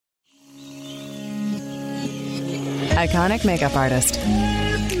Iconic makeup artist.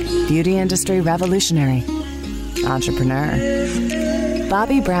 Beauty industry revolutionary. Entrepreneur.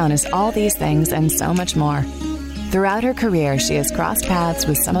 Bobbi Brown is all these things and so much more. Throughout her career, she has crossed paths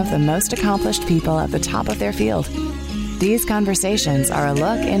with some of the most accomplished people at the top of their field. These conversations are a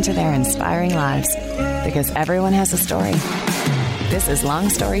look into their inspiring lives, because everyone has a story. This is Long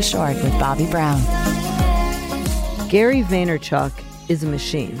Story Short with Bobbi Brown. Gary Vaynerchuk is a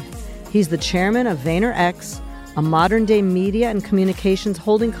machine. He's the chairman of Vaynerchuk, a modern-day media and communications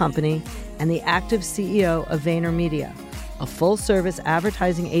holding company, and the active CEO of VaynerMedia, a full-service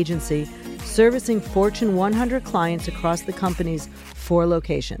advertising agency servicing Fortune 100 clients across the company's 4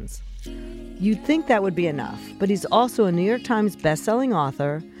 locations. You'd think that would be enough, but he's also a New York Times bestselling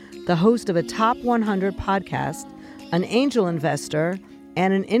author, the host of a top 100 podcast, an angel investor,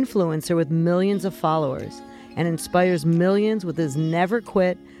 and an influencer with millions of followers, and inspires millions with his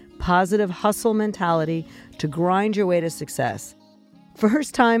never-quit, positive hustle mentality to grind your way to success.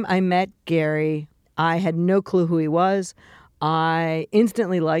 First time I met Gary, I had no clue who he was. I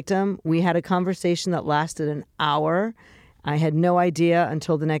instantly liked him. We had a conversation that lasted an hour. I had no idea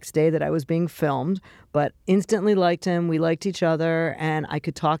until the next day that I was being filmed, but instantly liked him. We liked each other, and I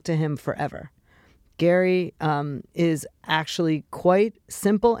could talk to him forever. Gary is actually quite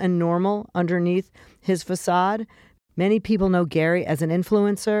simple and normal underneath his facade. Many people know Gary as an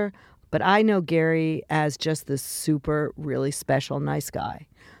influencer, but I know Gary as just this super, really special, nice guy.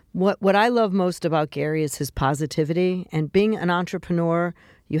 What I love most about Gary is his positivity. And being an entrepreneur,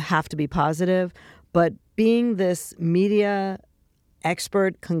 you have to be positive. But being this media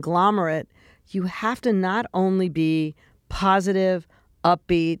expert conglomerate, you have to not only be positive,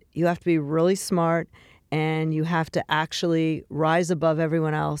 upbeat, you have to be really smart, and you have to actually rise above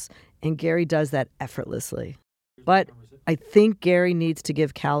everyone else. And Gary does that effortlessly. But I think Gary needs to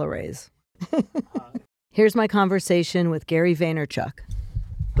give Cal a raise. Here's my conversation with Gary Vaynerchuk.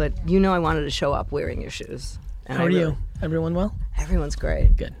 But you know I wanted to show up wearing your shoes. And How are you? Everyone well? Everyone's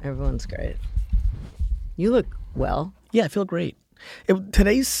great. Good. Everyone's great. You look well. Yeah, I feel great.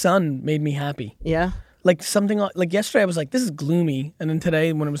 Today's sun made me happy. Yeah? Like yesterday I was like, this is gloomy. And then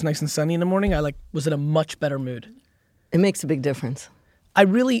today when it was nice and sunny in the morning, I was in a much better mood. It makes a big difference.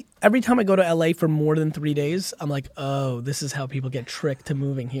 Every time I go to LA for more than 3 days, I'm like, oh, this is how people get tricked to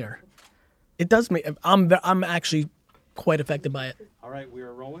moving here. It does make, I'm actually quite affected by it. All right, we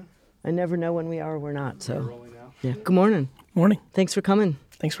are rolling. I never know when we are or we're not, so. We're rolling now. Yeah. Good morning. Morning. Thanks for coming.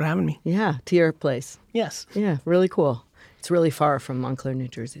 Thanks for having me. Yeah, to your place. Yes. Yeah, really cool. It's really far from Montclair, New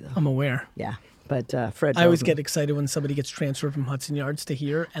Jersey, though. I'm aware. Yeah, but Fred I always tells me. get excited when somebody gets transferred from Hudson Yards to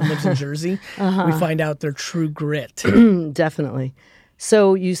here and lives in Jersey. We find out their true grit. Definitely.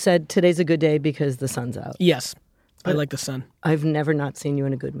 So you said today's a good day because the sun's out. Yes, I like the sun. I've never not seen you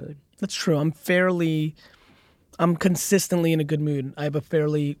in a good mood. That's true. I'm consistently in a good mood. I have a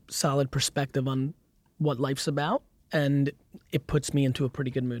fairly solid perspective on what life's about, and it puts me into a pretty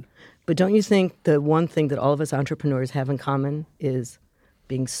good mood. But don't you think the one thing that all of us entrepreneurs have in common is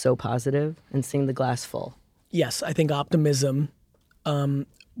being so positive and seeing the glass full? Yes, I think optimism I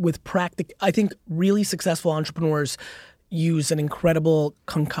think really successful entrepreneurs use an incredible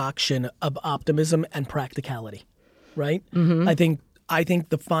concoction of optimism and practicality, right? Mm-hmm. I think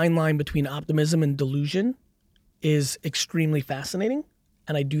the fine line between optimism and delusion is extremely fascinating,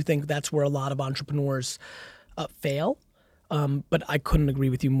 and I do think that's where a lot of entrepreneurs fail. But I couldn't agree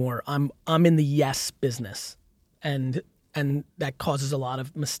with you more. I'm in the yes business, and that causes a lot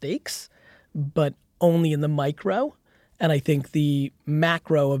of mistakes, but only in the micro. And I think the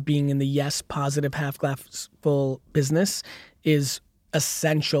macro of being in the yes, positive, half glass full business is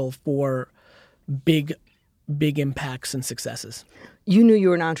essential for big impacts and successes. You knew you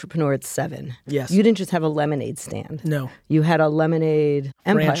were an entrepreneur at 7. Yes. You didn't just have a lemonade stand. No. You had a lemonade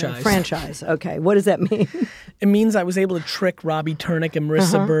empire. Franchise. Okay. What does that mean? It means I was able to trick Robbie Turnick and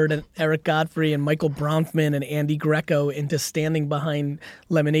Marissa Bird and Eric Godfrey and Michael Bronfman and Andy Greco into standing behind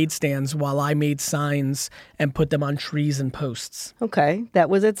lemonade stands while I made signs and put them on trees and posts. Okay. That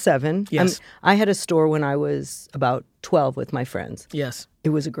was at 7. Yes. I had a store when I was about 12 with my friends. Yes. It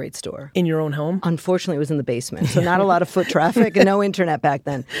was a great store. In your own home? Unfortunately, it was in the basement, so not a lot of foot traffic and no internet back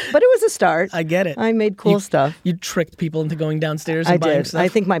then. But it was a start. I get it. I made cool stuff. You tricked people into going downstairs and buying stuff? I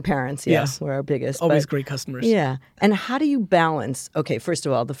think my parents, were our biggest. Always great customers. Yeah. And how do you balance? Okay, first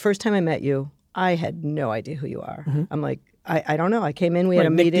of all, the first time I met you, I had no idea who you are. Mm-hmm. I'm like, I don't know. I came in, we had a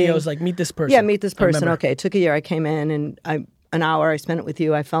Nick meeting. Dio was like, meet this person. Yeah, meet this person. Okay, it took a year. I came in and an hour, I spent it with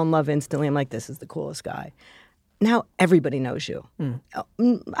you. I fell in love instantly. I'm like, this is the coolest guy. Now everybody knows you.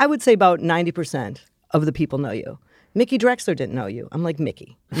 I would say about 90% of the people know you. Mickey Drexler didn't know you. I'm like,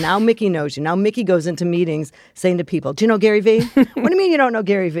 Mickey. Now Mickey knows you. Now Mickey goes into meetings saying to people, do you know Gary Vee? What do you mean you don't know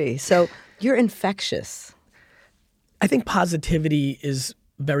Gary Vee? So you're infectious. I think positivity is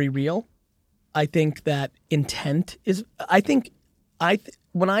very real. I think that intent is,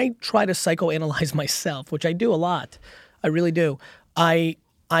 when I try to psychoanalyze myself, which I do a lot, I really do, I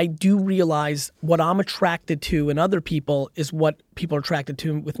do realize what I'm attracted to in other people is what people are attracted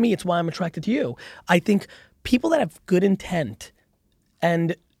to with me. It's why I'm attracted to you. I think people that have good intent,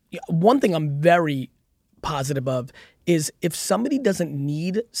 and one thing I'm very positive of is if somebody doesn't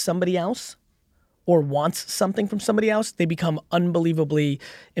need somebody else or wants something from somebody else, they become unbelievably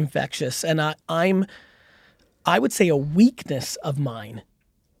infectious. And I would say a weakness of mine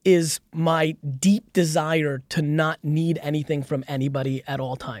is my deep desire to not need anything from anybody at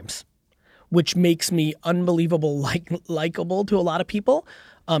all times, which makes me unbelievable likable to a lot of people,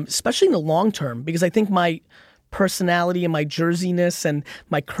 especially in the long term, because I think my personality and my jerseyness and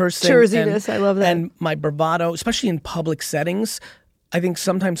my cursing I love that. And my bravado, especially in public settings, I think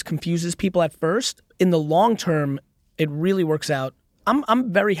sometimes confuses people at first. In the long term, it really works out.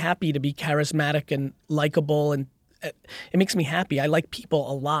 I'm very happy to be charismatic and likable, and it makes me happy. I like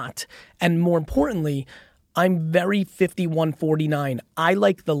people a lot. And more importantly, I'm very 51-49. I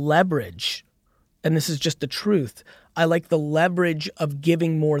like the leverage, and this is just the truth. I like the leverage of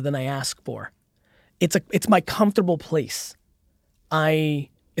giving more than I ask for. It's my comfortable place.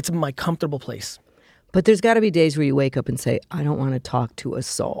 It's my comfortable place. But there's got to be days where you wake up and say, I don't want to talk to a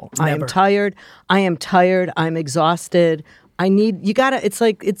soul. Never. I am tired. I'm exhausted.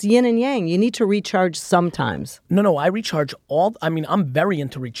 It's yin and yang. You need to recharge sometimes. No, I recharge I'm very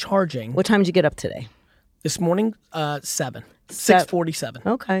into recharging. What time did you get up today? This morning, 6:47.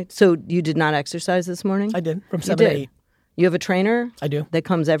 Okay. So you did not exercise this morning? I did, from 7 to 8. You have a trainer? I do. That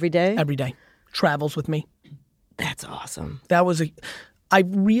comes every day? Every day. Travels with me. That's awesome.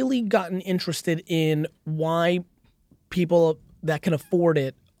 I've really gotten interested in why people that can afford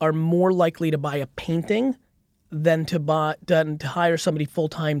it are more likely to buy a painting than to hire somebody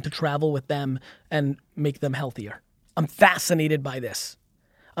full-time to travel with them and make them healthier. I'm fascinated by this.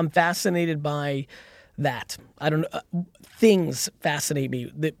 I'm fascinated by that. I don't know. Things fascinate me.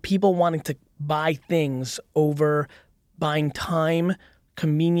 That people wanting to buy things over buying time,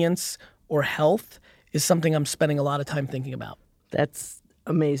 convenience, or health is something I'm spending a lot of time thinking about. That's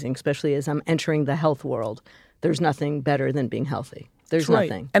amazing, especially as I'm entering the health world. There's nothing better than being healthy. There's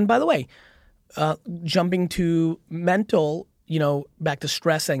nothing. And by the way, jumping to mental, back to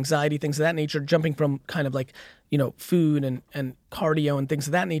stress, anxiety, things of that nature, jumping from kind of like, food and cardio and things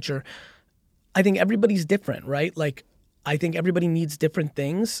of that nature, I think everybody's different, right? Like, I think everybody needs different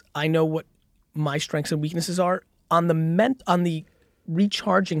things. I know what my strengths and weaknesses are. On the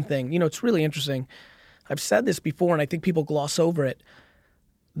recharging thing, it's really interesting. I've said this before, and I think people gloss over it.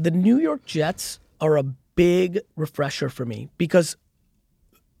 The New York Jets are a big refresher for me because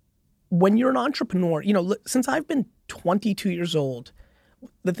when you're an entrepreneur, since I've been 22 years old,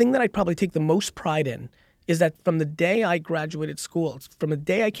 the thing that I probably take the most pride in is that from the day I graduated school, from the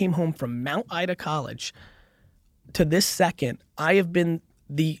day I came home from Mount Ida College to this second, I have been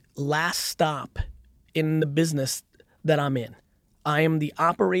the last stop in the business that I'm in. I am the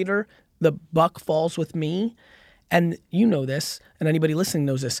operator. The buck falls with me. And you know this, and anybody listening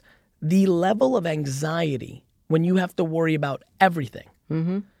knows this, the level of anxiety when you have to worry about everything.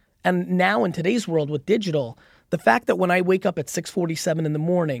 Mm-hmm. And now in today's world with digital, the fact that when I wake up at 6:47 in the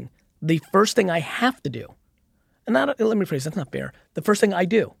morning, the first thing I have to do, and let me rephrase, that's not fair. The first thing I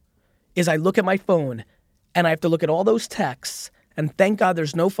do is I look at my phone and I have to look at all those texts, and thank God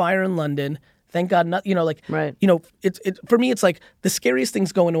there's no fire in London. Thank God, right. For me, it's like the scariest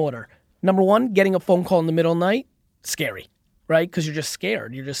things go in order. Number one, getting a phone call in the middle of the night, scary, right? Because you're just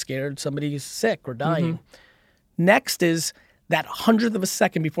scared. You're just scared somebody's sick or dying. Mm-hmm. Next is that 100th of a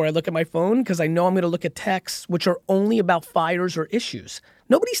second before I look at my phone, because I know I'm going to look at texts which are only about fires or issues.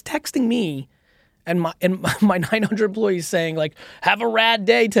 Nobody's texting me and my 900 employees saying like, have a rad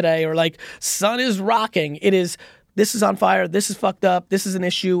day today, or like, sun is rocking. It is, this is on fire, this is fucked up, this is an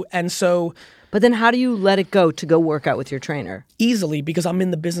issue. And so... But then how do you let it go to go work out with your trainer? Easily, because I'm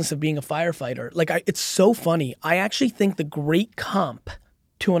in the business of being a firefighter. It's so funny. I actually think the great comp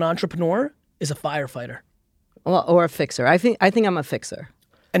to an entrepreneur is a firefighter. Well, or a fixer. I think I'm a fixer.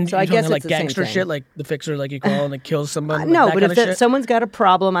 And so I guess it's like the gangster same shit, thing. like the fixer, like you call and it kills someone. No, like but if someone's got a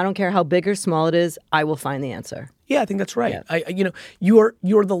problem, I don't care how big or small it is, I will find the answer. Yeah, I think that's right. Yeah.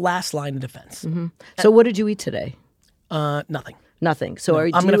 You're the last line of defense. Mm-hmm. So what did you eat today? Nothing. Nothing. So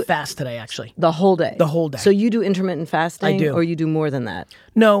I'm going to fast today, actually. The whole day? The whole day. So you do intermittent fasting? I do. Or you do more than that?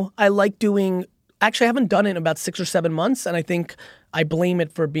 No, I like doing Actually, I haven't done it in about 6 or 7 months, and I think I blame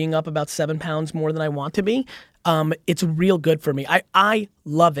it for being up about 7 pounds more than I want to be. It's real good for me. I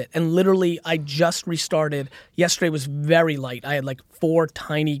love it. And literally, I just restarted. Yesterday was very light. I had like 4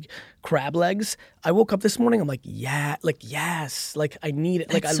 tiny crab legs. I woke up this morning, I'm like, yes, like I need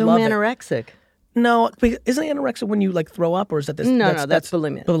it. Like That's I so love it. anorexic. No, isn't anorexia when you like throw up, or is that this? No, that's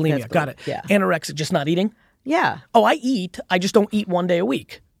bulimia. Bulimia, That's got it. Yeah. Anorexic, just not eating? Yeah. Oh, I eat. I just don't eat 1 day a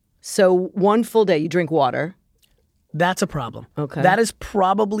week. So one full day, you drink water. That's a problem. Okay. That is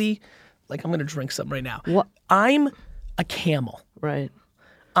probably, like, I'm going to drink some right now. What? I'm a camel. Right.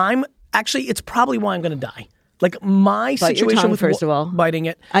 It's probably why I'm going to die. Like, my Bite your situation tongue, with first of all. biting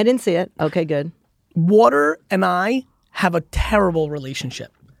it, I didn't see it. Okay, good. water and I have a terrible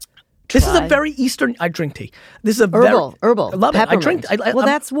relationship. This is a very Eastern, I drink tea. This is a Herbal. I love it. I drink, Well,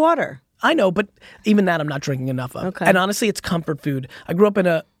 that's water. I know, but even that I'm not drinking enough of. Okay. And honestly, it's comfort food. I grew up in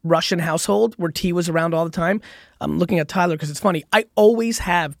a Russian household where tea was around all the time. I'm looking at Tyler because it's funny. I always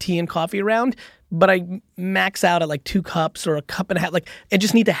have tea and coffee around, but I max out at like 2 cups or a cup and a half. Like, I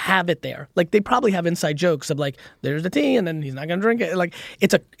just need to have it there. Like, they probably have inside jokes of like, there's the tea and then he's not going to drink it. Like,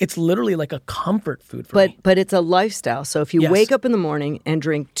 it's literally like a comfort food for me. But it's a lifestyle. So if you Yes. wake up in the morning and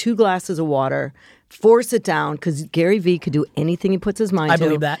drink 2 glasses of water, force it down, because Gary Vee could do anything he puts his mind to. I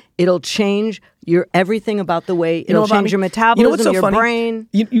believe that. It'll change your everything about the way, it'll about change me? your You know metabolism, what's so your funny? brain.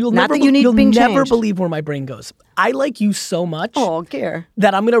 You'll Not never, that you need you'll being never changed. believe where my brain goes. I like you so much Oh, Gare.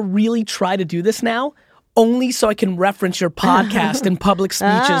 that I'm going to really try to do this now, only so I can reference your podcast in public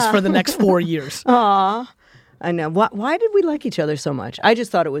speeches for the next 4 years. I know. Why did we like each other so much? I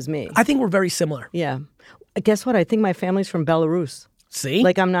just thought it was me. I think we're very similar. Yeah. Guess what? I think my family's from Belarus. See?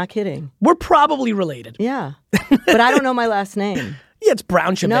 Like, I'm not kidding. We're probably related. Yeah. But I don't know my last name. Yeah, it's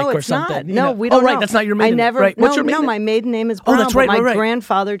Brown No, or it's something. not. you No, know. we don't Oh, right, know. that's not your maiden I never, name. Right. What's your maiden no, my maiden name is Brown. that's right, but my right.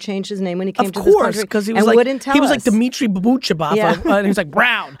 grandfather changed his name when he came Of to this course, country. because he was and like wouldn't tell he was us. like Dmitry Babuchevov, Yeah. and he was like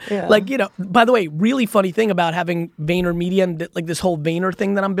Brown. Yeah. Like, by the way, really funny thing about having Vayner Media and like this whole Vayner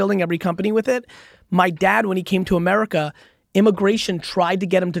thing that I'm building, every company with it. My dad, when he came to America, immigration tried to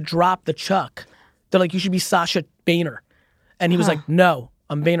get him to drop the Chuck. They're like, you should be Sasha Vayner, and he was like, no,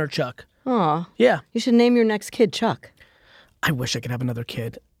 I'm Vaynerchuk. Aw. Yeah, You should name your next kid Chuck. I wish I could have another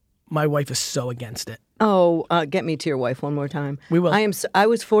kid. My wife is so against it. Oh, get me to your wife one more time. We will. I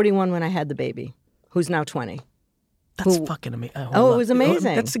was 41 when I had the baby, who's now 20. That's fucking amazing. Oh, it was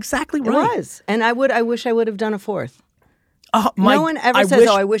amazing. That's exactly It right. was. And I wish I would have done a 4th. No No one ever says,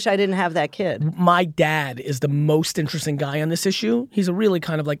 I wish I didn't have that kid. My dad is the most interesting guy on this issue. He's a really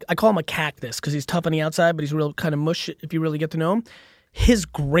kind of like, I call him a cactus because he's tough on the outside, but he's real kind of mush if you really get to know him. His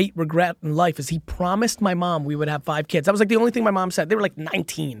great regret in life is he promised my mom we would have 5 kids. That was like the only thing my mom said. They were like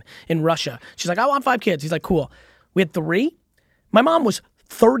 19 in Russia. She's like, I want 5 kids. He's like, cool. We had 3. My mom was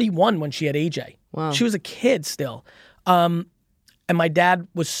 31 when she had AJ. Wow. She was a kid still. And my dad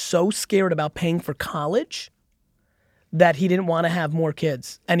was so scared about paying for college that he didn't want to have more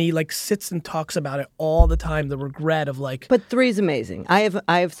kids. And he like sits and talks about it all the time, the regret of like. But 3 is amazing. I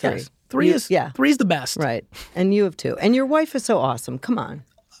have 3. Yes, 3 is the best. Right. And you have 2. And your wife is so awesome. Come on.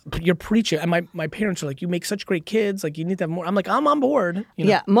 You're preaching. And my parents are like, you make such great kids. Like, you need to have more. I'm like, I'm on board. You know?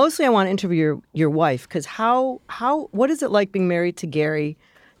 Yeah. Mostly I want to interview your wife, because what is it like being married to Gary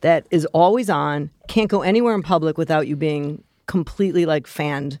that is always on, can't go anywhere in public without you being completely like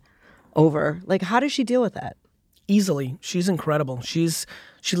fanned over? Like, how does she deal with that? Easily. She's incredible. She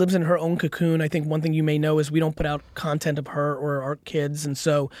lives in her own cocoon. I think one thing you may know is we don't put out content of her or our kids. And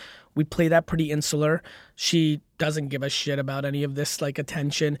so we play that pretty insular. She doesn't give a shit about any of this like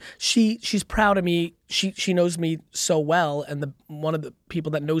attention. She's proud of me. She knows me so well, and one of the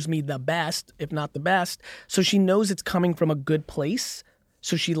people that knows me the best, if not the best. So she knows it's coming from a good place.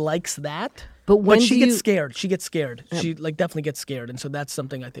 So she likes that. But she gets scared. She gets scared. Yeah. She like definitely gets scared. And so that's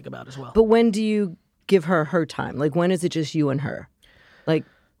something I think about as well. But when do you give her time? Like, when is it just you and her? Like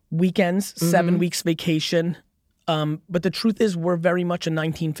weekends, 7 weeks vacation. But the truth is, we're very much a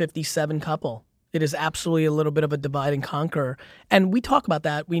 1957 couple. It is absolutely a little bit of a divide and conquer. And we talk about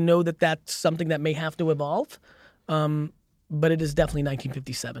that. We know that that's something that may have to evolve. But it is definitely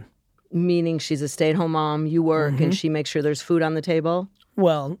 1957. Meaning she's a stay-at-home mom, you work, and she makes sure there's food on the table?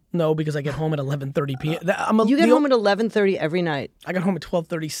 Well, no, because I get home at 11:30 p.m. You get home at 11:30 every night. I got home at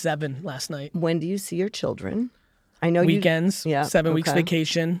 12:37 last night. When do you see your children? I know weekends, 7 weeks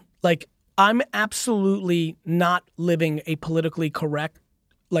vacation. Like, I'm absolutely not living a politically correct,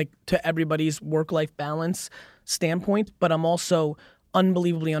 like, to everybody's work-life balance standpoint, but I'm also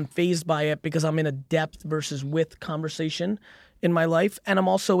unbelievably unfazed by it because I'm in a depth versus width conversation in my life. And I'm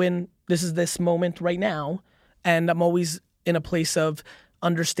also in, this moment right now, and I'm always in a place of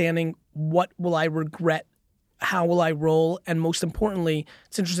understanding what will I regret, how will I roll, and most importantly,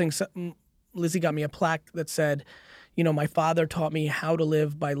 it's interesting, Lizzie got me a plaque that said, my father taught me how to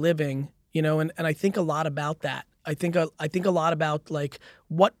live by living, and I think a lot about that. I think a lot about like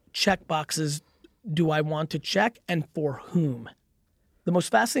what check boxes do I want to check and for whom. The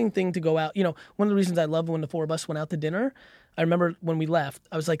most fascinating thing to go out, one of the reasons I love when the four of us went out to dinner, I remember when we left,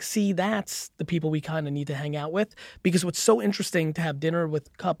 I was like, see, that's the people we kind of need to hang out with, because what's so interesting to have dinner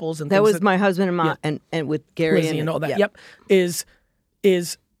with couples and that was my husband and mom and with Gary Lizzie and all that. Yep.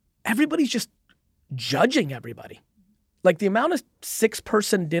 Is everybody's just judging everybody. Like the amount of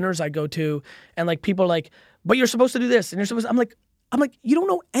 6-person dinners I go to, and like people are like, but you're supposed to do this, and you're supposed to, I'm like, you don't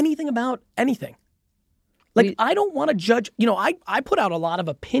know anything about anything. Like, I don't want to judge. I put out a lot of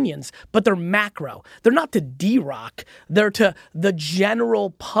opinions, but they're macro. They're not to D-Rock. They're to the general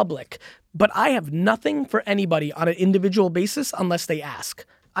public. But I have nothing for anybody on an individual basis unless they ask.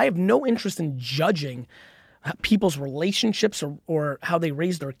 I have no interest in judging people's relationships or how they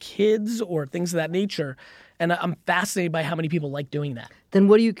raise their kids or things of that nature. And I'm fascinated by how many people like doing that. Then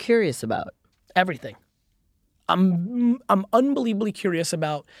what are you curious about? Everything. I'm unbelievably curious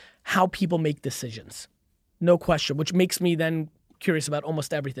about how people make decisions. No question, which makes me then curious about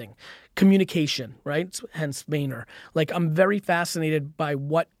almost everything. Communication, right? Hence Vayner. Like, I'm very fascinated by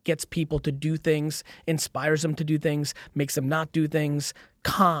what gets people to do things, inspires them to do things, makes them not do things,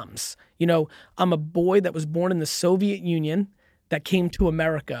 comms. I'm a boy that was born in the Soviet Union that came to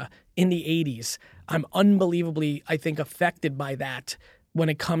America in the 80s. I'm unbelievably, I think, affected by that when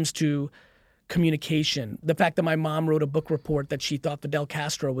it comes to communication. The fact that my mom wrote a book report that she thought Fidel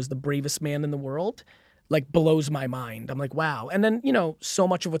Castro was the bravest man in the world, like, blows my mind. I'm like, wow. And then, so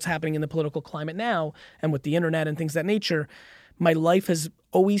much of what's happening in the political climate now and with the internet and things of that nature, my life has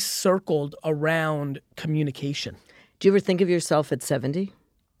always circled around communication. Do you ever think of yourself at 70?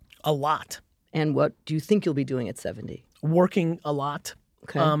 A lot. And what do you think you'll be doing at 70? Working a lot.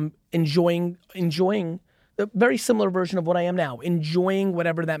 Okay. Enjoying a very similar version of what I am now, enjoying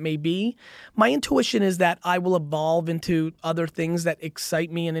whatever that may be. My intuition is that I will evolve into other things that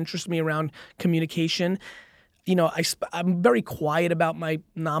excite me and interest me around communication. I'm very quiet about my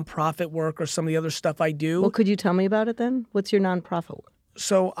nonprofit work or some of the other stuff I do. Well, could you tell me about it then? What's your nonprofit work?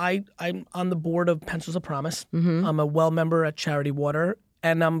 So I'm on the board of Pencils of Promise. Mm-hmm. I'm a well member at Charity Water.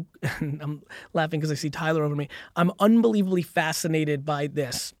 And I'm laughing because I see Tyler over me. I'm unbelievably fascinated by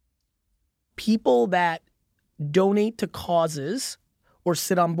this. People that donate to causes or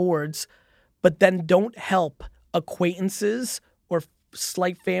sit on boards, but then don't help acquaintances or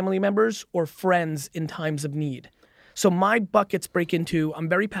slight family members or friends in times of need. So my buckets break into, I'm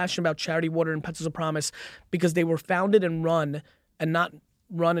very passionate about Charity Water and Pencils of Promise because they were founded and run, and not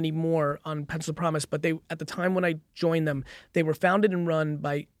run anymore on Pencils of Promise, but they, at the time when I joined them, they were founded and run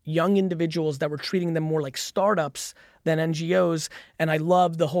by young individuals that were treating them more like startups than NGOs. And I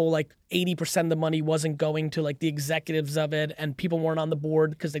love the whole, like, 80% of the money wasn't going to, like, the executives of it, and people weren't on the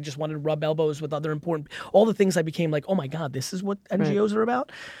board because they just wanted to rub elbows with other important, all the things I became like, oh my God, this is what NGOs are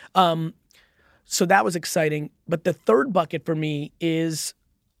about. So that was exciting. But the third bucket for me is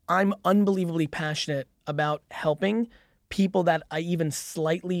I'm unbelievably passionate about helping people that I even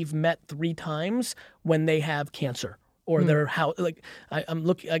slightly met 3 times when they have cancer or their house. Like, I'm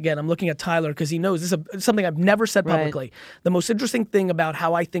looking at Tyler because he knows this is something I've never said publicly. Right. The most interesting thing about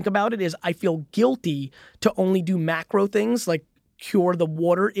how I think about it is I feel guilty to only do macro things like cure the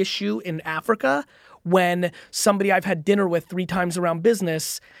water issue in Africa when somebody I've had dinner with 3 times around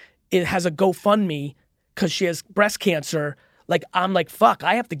business, it has a GoFundMe because she has breast cancer. Like, I'm like, fuck,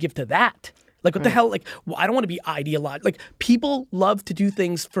 I have to give to that. Like, what the hell? Like, well, I don't want to be idealized. Like, people love to do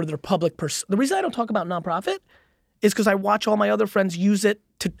things for their public person. The reason I don't talk about nonprofit is because I watch all my other friends use it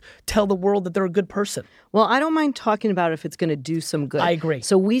to tell the world that they're a good person. Well, I don't mind talking about if it's going to do some good. I agree.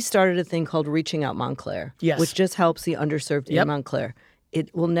 So we started a thing called Reaching Out Montclair, yes, which just helps the underserved in Montclair.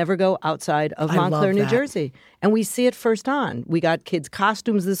 It will never go outside of Montclair, New Jersey. And we see it first on. We got kids'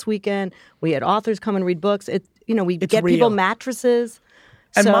 costumes this weekend. We had authors come and read books. We get real. people mattresses.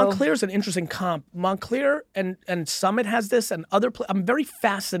 And Montclair's an interesting comp. Montclair and Summit has this, and I'm very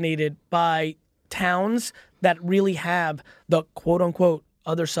fascinated by towns that really have the quote unquote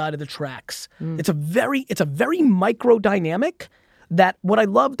other side of the tracks. It's a very micro dynamic that what I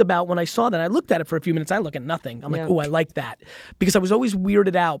loved about when I saw that, I looked at it for a few minutes, I look at nothing. I'm like, oh, I like that. Because I was always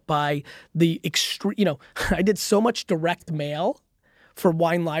weirded out by the extreme, I did so much direct mail for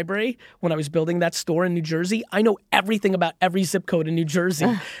Wine Library when I was building that store in New Jersey. I know everything about every zip code in New Jersey.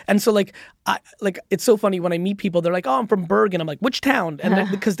 And so it's so funny when I meet people, they're like, oh, I'm from Bergen. I'm like, which town? And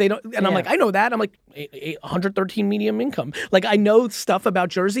because they don't, and I'm like, I know that. I'm like, 113 medium income. Like I know stuff about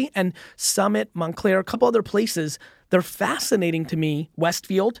Jersey, and Summit, Montclair, a couple other places. They're fascinating to me.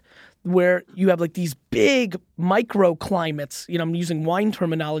 Westfield, where you have like these big microclimates, I'm using wine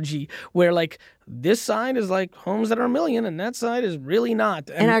terminology, where like this side is like homes that are $1 million and that side is really not.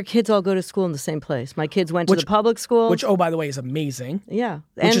 And our kids all go to school in the same place. My kids went to the public school. Which, oh, by the way, is amazing. Yeah.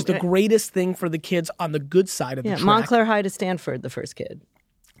 Which is the greatest thing for the kids on the good side of the track. Montclair High to Stanford, the first kid.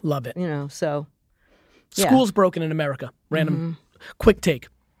 Love it. So. School's broken in America. Random quick take.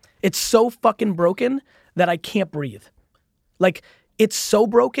 It's so fucking broken that I can't breathe. Like, it's so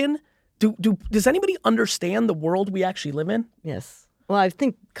broken. Does anybody understand the world we actually live in? Yes. Well, I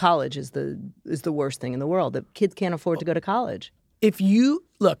think college is the worst thing in the world. That kids can't afford to go to college. If you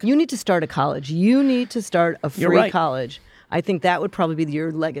look, you need to start a college. You need to start a free college. I think that would probably be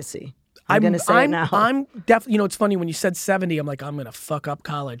your legacy. I'm going to say it now. I'm definitely. It's funny when you said 70. I'm like, I'm going to fuck up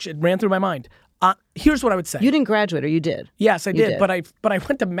college. It ran through my mind. Here's what I would say. You didn't graduate, or you did? Yes, I did. But I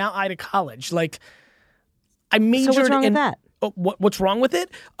went to Mount Ida College. Like, I majored. So what's wrong with that? What's wrong with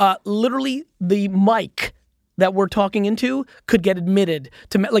it? Literally, the mic that we're talking into could get admitted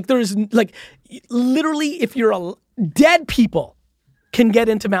to. Like, there's like, literally, if you're dead people can get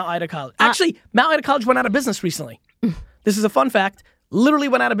into Mount Ida College. Actually, Mount Ida College went out of business recently. This is a fun fact. Literally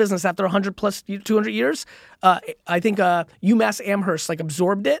went out of business after 100 plus 200 years. I think UMass Amherst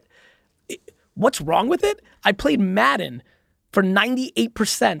absorbed it. What's wrong with it? I played Madden for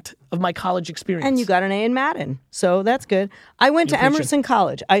 98% of my college experience. And you got an A in Madden, so that's good. I went to Emerson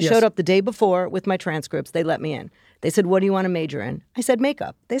College. I showed up the day before with my transcripts. They let me in. They said, what do you want to major in? I said,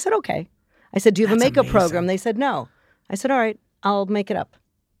 makeup. They said, okay. I said, do you have a makeup program? They said, no. I said, all right, I'll make it up.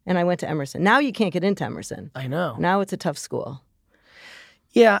 And I went to Emerson. Now you can't get into Emerson. I know. Now it's a tough school.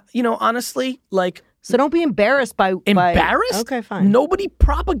 Yeah, honestly, So don't be embarrassed by... Embarrassed? Okay, fine. Nobody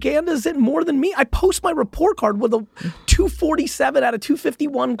propagandas it more than me. I post my report card with a 247 out of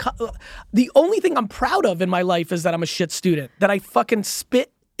 251. The only thing I'm proud of in my life is that I'm a shit student, that I fucking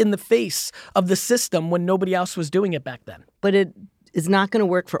spit in the face of the system when nobody else was doing it back then. But it is not going to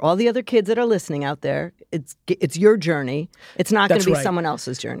work for all the other kids that are listening out there. It's your journey. It's not going to be someone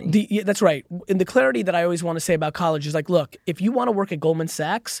else's journey. That's right. And the clarity that I always want to say about college is look, if you want to work at Goldman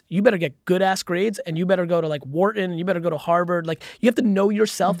Sachs, you better get good ass grades, and you better go to Wharton, and you better go to Harvard. You have to know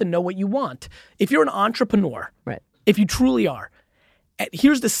yourself and know what you want. If you're an entrepreneur, right? If you truly are,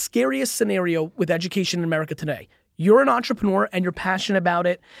 here's the scariest scenario with education in America today. You're an entrepreneur and you're passionate about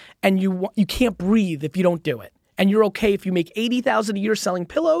it, and you can't breathe if you don't do it. And you're okay if you make $80,000 a year selling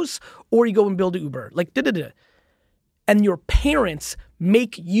pillows, or you go and build Uber. And your parents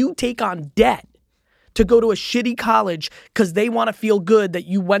make you take on debt to go to a shitty college because they want to feel good that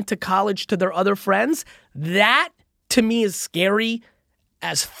you went to college to their other friends. That, to me, is scary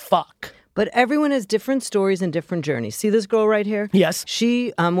as fuck. But everyone has different stories and different journeys. See this girl right here? Yes.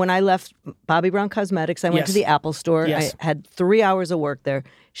 She, when I left Bobbi Brown Cosmetics, I went to the Apple store. Yes. I had 3 hours of work there.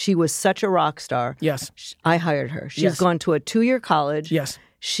 She was such a rock star. Yes. I hired her. She's gone to a 2-year college. Yes.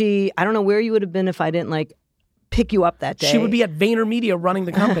 I don't know where you would have been if I didn't pick you up that day. She would be at Vaynermedia running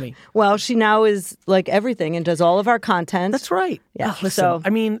the company. Well, she now is everything and does all of our content. That's right. Yeah.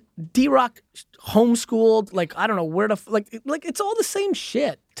 Listen, D-Rock homeschooled, I don't know where to, it's all the same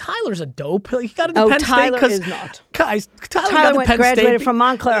shit. Tyler's a dope. He got into Penn State. Tyler is not. Guys, Tyler graduated from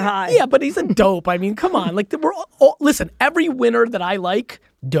Montclair High. Yeah, but he's a dope. Come on. We're all, listen, every winner that I like,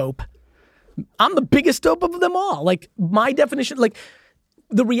 dope. I'm the biggest dope of them all. My definition,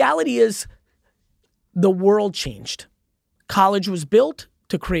 the reality is the world changed. College was built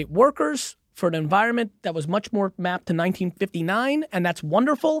to create workers for an environment that was much more mapped to 1959, and that's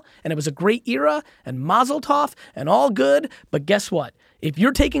wonderful, and it was a great era, and mazel tov, and all good, but guess what? If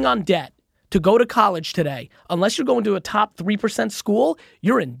you're taking on debt to go to college today, unless you're going to a top 3% school,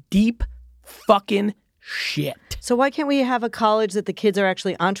 you're in deep fucking shit. So why can't we have a college that the kids are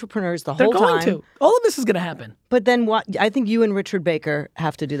actually entrepreneurs the whole time? They're going to. All of this is going to happen. But then what? I think you and Richard Baker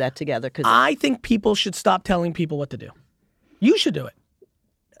have to do that together. I think people should stop telling people what to do. You should do it.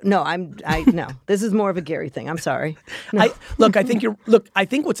 No, no. This is more of a Gary thing. I'm sorry. No. I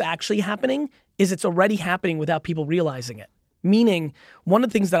think what's actually happening is it's already happening without people realizing it. Meaning, one of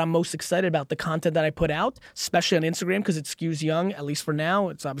the things that I'm most excited about, the content that I put out, especially on Instagram, because it skews young, at least for now.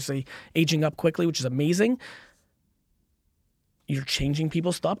 It's obviously aging up quickly, which is amazing. You're changing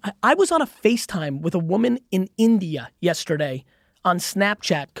people's thought. I was on a FaceTime with a woman in India yesterday on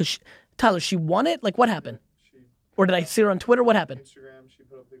Snapchat because, Tyler, she won it? What happened? Or did I see her on Twitter? What happened? Instagram, she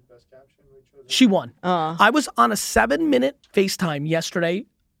put up the best caption. She won. I was on a 7-minute FaceTime yesterday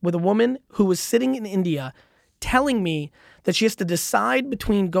with a woman who was sitting in India telling me that she has to decide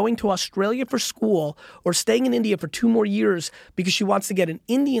between going to Australia for school or staying in India for 2 more years because she wants to get an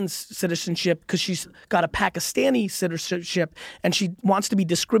Indian citizenship because she's got a Pakistani citizenship and she wants to be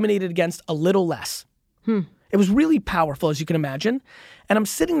discriminated against a little less. It was really powerful, as you can imagine. And I'm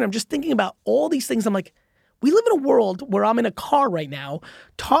sitting there, I'm just thinking about all these things. I'm like, we live in a world where I'm in a car right now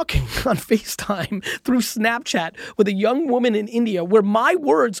talking on FaceTime through Snapchat with a young woman in India where my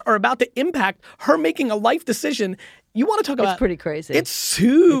words are about to impact her making a life decision. You want to talk about... It's pretty crazy. It's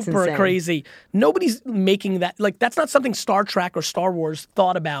super insane. crazy. Nobody's making that... Like, that's not something Star Trek or Star Wars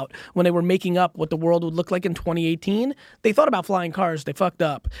thought about when they were making up what the world would look like in 2018. They thought about flying cars. They fucked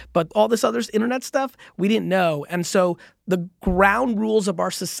up. But all this other internet stuff, we didn't know. And so the ground rules of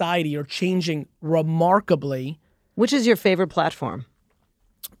our society are changing remarkably. Which is your favorite platform?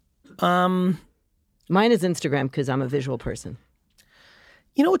 Mine is Instagram because I'm a visual person.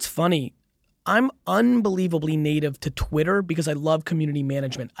 You know what's funny? I'm unbelievably native to Twitter because I love community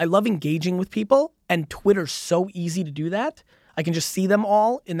management. I love engaging with people, and Twitter's so easy to do that. I can just see them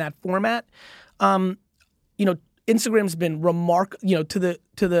all in that format. Instagram's been remarkable, to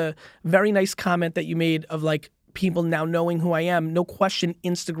the very nice comment that you made of like people now knowing who I am. No question,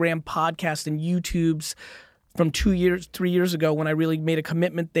 Instagram, podcast, and YouTube's from 3 years ago when I really made a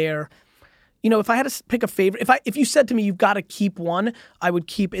commitment there. If I had to pick a favorite, if you said to me, you've got to keep one, I would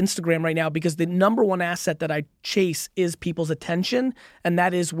keep Instagram right now because the number one asset that I chase is people's attention, and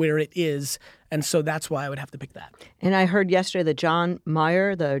that is where it is. And so that's why I would have to pick that. And I heard yesterday that John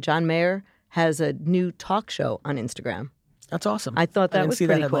Mayer has a new talk show on Instagram. That's awesome. I thought that was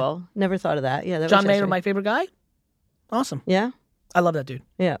pretty cool. Never thought of that. Yeah, that John was Mayer, my favorite guy? Awesome. Yeah? I love that dude.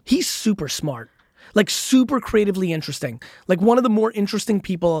 Yeah. He's super smart. Like super creatively interesting. Like one of the more interesting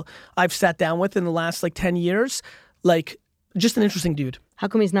people I've sat down with in the last 10 years. Like just an interesting dude. How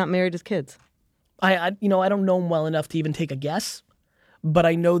come he's not married with kids? I don't know him well enough to even take a guess, but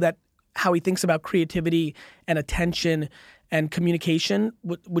I know that how he thinks about creativity and attention and communication,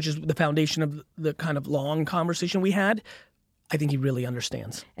 which is the foundation of the kind of long conversation we had, I think he really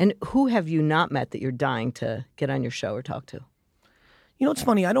understands. And who have you not met that you're dying to get on your show or talk to? It's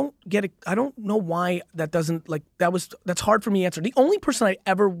funny. I don't get it. I don't know why that doesn't that's hard for me to answer. The only person I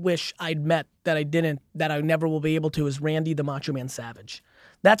ever wish I'd met that I didn't, that I never will be able to is Randy the Macho Man Savage.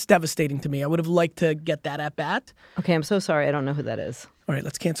 That's devastating to me. I would have liked to get that at bat. Okay, I'm so sorry. I don't know who that is. All right,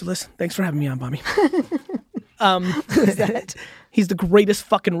 let's cancel this. Thanks for having me on, Bobby. Who's that? He's the greatest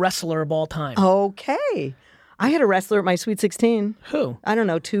fucking wrestler of all time. Okay. I had a wrestler at my Sweet 16. Who? I don't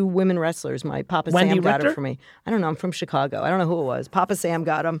know, 2 women wrestlers. My Papa Wendy Sam got Richter? it for me. I don't know. I'm from Chicago. I don't know who it was. Papa Sam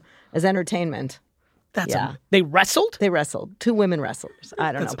got them as entertainment. They wrestled? They wrestled. 2 women wrestlers.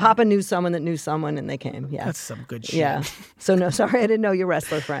 I don't know. Papa knew someone that knew someone, and they came. Yeah. That's some good shit. Yeah. So no, sorry, I didn't know your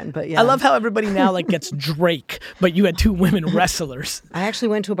wrestler friend, but yeah. I love how everybody now gets Drake, but you had 2 women wrestlers. I actually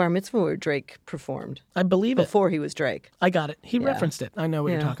went to a bar mitzvah where Drake performed. I believe it. Before he was Drake. I got it. He referenced it. I know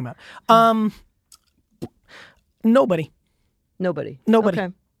what you're talking about. Nobody. Okay.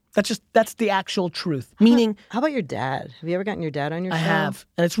 That's the actual truth. Meaning, how about your dad? Have you ever gotten your dad on your show? I have,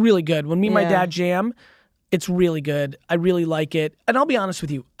 and it's really good. When me and my dad jam, it's really good. I really like it. And I'll be honest with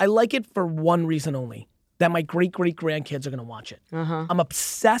you, I like it for one reason only, that my great-great-grandkids are going to watch it. I'm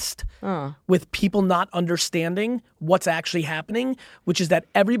obsessed with people not understanding what's actually happening, which is that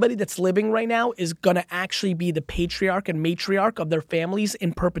everybody that's living right now is going to actually be the patriarch and matriarch of their families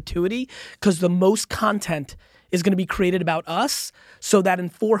in perpetuity, because the most content is going to be created about us, so that in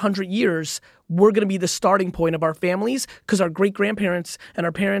 400 years, we're going to be the starting point of our families, because our great-grandparents and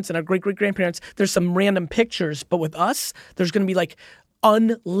our parents and our great-great-grandparents, there's some random pictures, but with us, there's going to be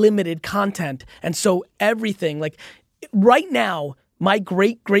unlimited content. And so everything, right now, my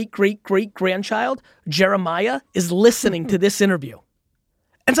great-great-great-great-grandchild, Jeremiah, is listening to this interview.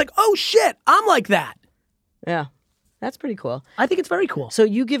 And it's like, oh shit, I'm like that. Yeah. That's pretty cool. I think it's very cool. So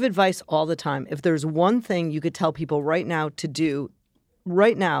you give advice all the time. If there's one thing you could tell people right now to do,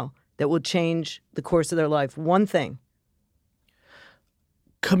 right now, that will change the course of their life, one thing.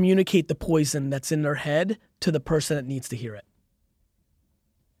 Communicate the poison that's in their head to the person that needs to hear it.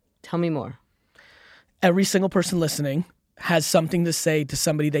 Tell me more. Every single person listening has something to say to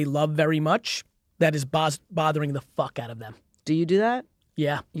somebody they love very much that is bothering the fuck out of them. Do you do that?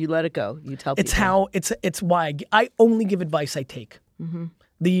 Yeah. You let it go. You tell people. It's why I only give advice I take. Mm-hmm.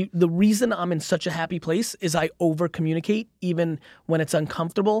 The reason I'm in such a happy place is I over communicate even when it's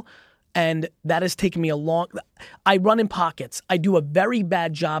uncomfortable. And that has taken me I run in pockets. I do a very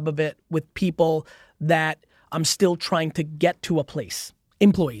bad job of it with people that I'm still trying to get to a place.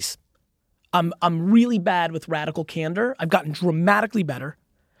 Employees. I'm really bad with radical candor. I've gotten dramatically better,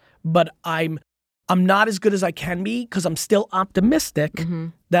 but I'm not as good as I can be because I'm still optimistic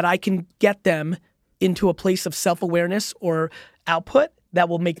that I can get them into a place of self-awareness or output that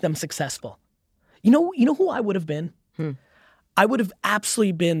will make them successful. You know who I would have been? I would have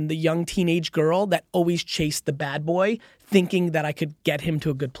absolutely been the young teenage girl that always chased the bad boy, thinking that I could get him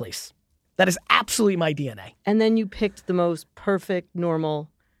to a good place. That is absolutely my DNA. And then you picked the most perfect, normal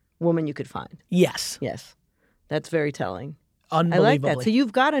woman you could find. Yes. Yes. That's very telling. Unbelievably. I like that. So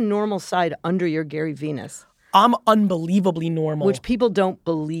you've got a normal side under your Gary Venus. I'm unbelievably normal. Which people don't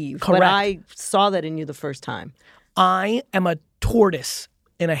believe. Correct. But I saw that in you the first time. I am a tortoise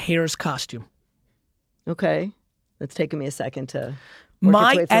in a hare's costume. Okay. It's taken me a second to work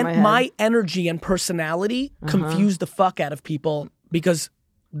its way through my head. My energy and personality confuse the fuck out of people because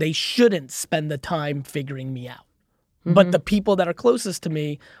they shouldn't spend the time figuring me out. But the people that are closest to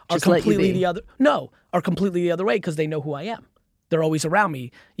me are completely the other way because they know who I am. They're always around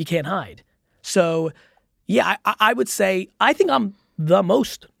me. You can't hide. So, yeah, I would say I think I'm the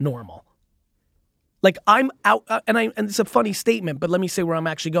most normal. Like I'm out, and it's a funny statement, but let me say where I'm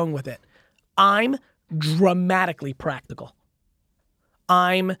actually going with it. I'm dramatically practical.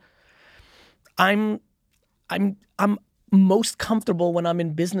 I'm most comfortable when I'm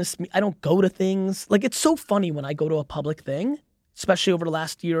in business. I don't go to things. Like, it's so funny when I go to a public thing, especially over the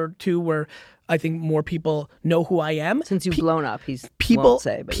last year or two where I think more people know who I am. Since you've blown up, people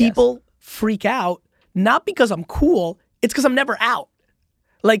yes. freak out, not because I'm cool, it's because I'm never out.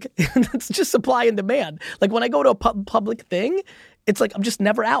 Like, it's just supply and demand. Like, when I go to a public thing, it's like I'm just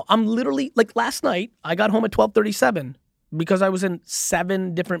never out. I'm literally, like last night, I got home at 12:37 because I was in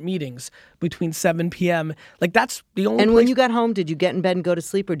 7 different meetings between 7 p.m. Like, that's the only And when you got home, did you get in bed and go to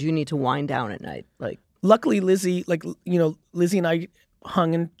sleep, or do you need to wind down at night? Like, luckily, Lizzie and I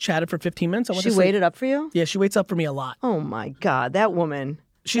hung and chatted for 15 minutes. I went to sleep. She waited up for you? Yeah, she waits up for me a lot. Oh, my God. That woman.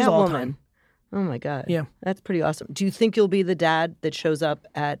 She's all time. Oh, my God. Yeah. That's pretty awesome. Do you think you'll be the dad that shows up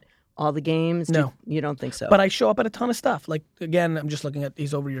at all the games? No. You don't think so? But I show up at a ton of stuff. Like, again, I'm just looking at,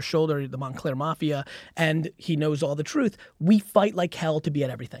 he's over your shoulder, the Montclair Mafia, and he knows all the truth. We fight like hell to be at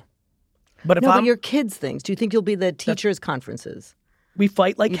everything. But if but your kids' things, do you think you'll be the teachers' conferences? We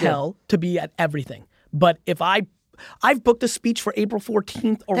fight like hell to be at everything. But if I've booked a speech for April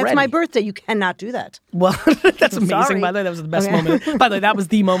 14th already. That's my birthday. You cannot do that. Well, that's amazing, sorry. by the way. That was the best moment. By the way, that was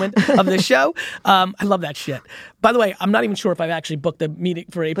the moment of the show. I love that shit. By the way, I'm not even sure if I've actually booked a meeting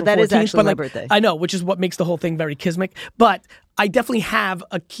for April 14th. But that is actually my birthday. I know, which is what makes the whole thing very kismic. But I definitely have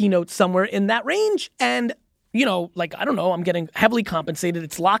a keynote somewhere in that range. And, I don't know, I'm getting heavily compensated.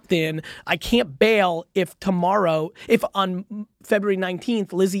 It's locked in. I can't bail if on February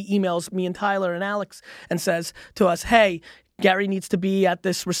 19th, Lizzie emails me and Tyler and Alex and says to us, hey, Gary needs to be at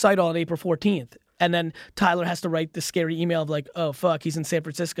this recital on April 14th. And then Tyler has to write the scary email of like, oh, fuck, he's in San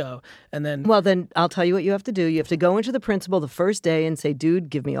Francisco. And then... Well, then I'll tell you what you have to do. You have to go into the principal the first day and say, dude,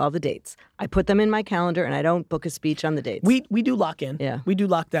 give me all the dates. I put them in my calendar and I don't book a speech on the dates. We do lock in. Yeah. We do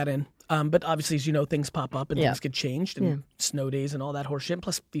lock that in. But obviously, as you know, things pop up and things get changed and snow days and all that horse shit.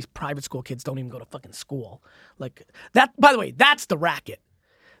 Plus, these private school kids don't even go to fucking school. Like that, by the way, that's the racket.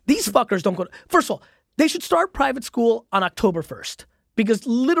 These fuckers don't go to... First of all, they should start private school on October 1st. Because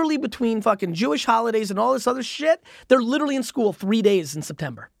literally between fucking Jewish holidays and all this other shit, they're literally in school 3 days in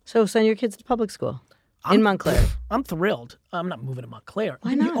September. So send your kids to public school in Montclair. I'm thrilled. I'm not moving to Montclair.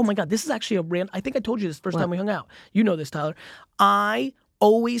 Why not? Oh my God, this is actually a random... I think I told you this first time we hung out. You know this, Tyler. I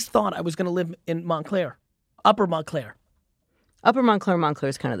always thought I was going to live in Montclair, Upper Montclair. Upper Montclair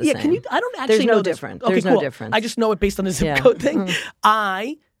is kind of the same. Yeah, can you? I don't actually There's know no this. difference. Okay, There's cool. no difference. I just know it based on the zip code thing.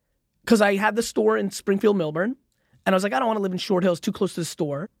 Because I had the store in Springfield, Milburn, and I was like, I don't want to live in Short Hills, too close to the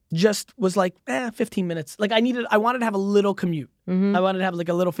store. Just was like, 15 minutes. Like I wanted to have a little commute. I wanted to have like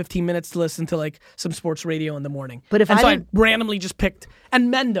a little 15 minutes to listen to like some sports radio in the morning. But I randomly just picked,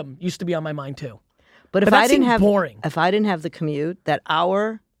 and Mendham used to be on my mind too. But if I didn't have boring. If I didn't have the commute, that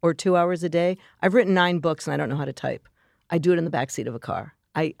hour or 2 hours a day, I've written 9 books and I don't know how to type. I do it in the backseat of a car.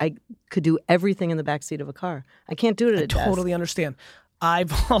 I could do everything in the backseat of a car. I can't do it at a desk. I totally understand. I've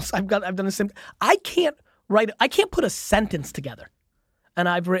done the same. I can't put a sentence together, and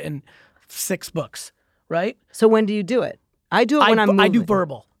I've written 6 books. Right. So when do you do it? I do it when I'm moving. I do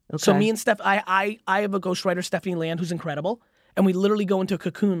verbal. Okay. So me and Steph, I have a ghostwriter, Stephanie Land, who's incredible, and we literally go into a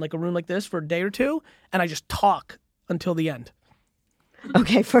cocoon, like a room like this, for a day or two, and I just talk until the end.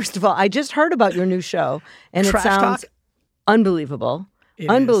 Okay, first of all, I just heard about your new show, and Trash it sounds Talk? unbelievable. It is.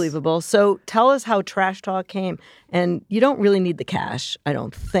 Unbelievable. So tell us how Trash Talk came. And you don't really need the cash, I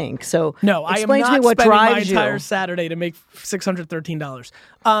don't think. So No, I am explain to me not what spending my drives entire you. Saturday to make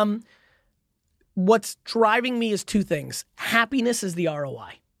 $613. What's driving me is two things. Happiness is the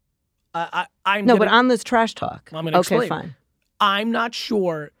ROI. But on this Trash Talk. I'm going to explain. Okay, fine. I'm not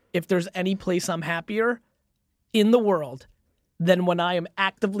sure if there's any place I'm happier in the world than when I am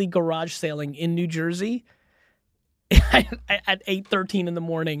actively garage sailing in New Jersey at 8:13 in the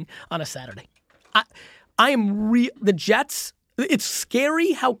morning on a Saturday. I am the jets. It's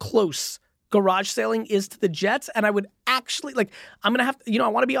scary how close garage sailing is to the jets, and I would actually I'm gonna have to, I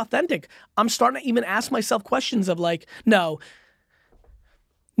want to be authentic. I'm starting to even ask myself questions of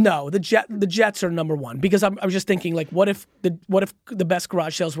no, the jets are number one, because I was just thinking what if the best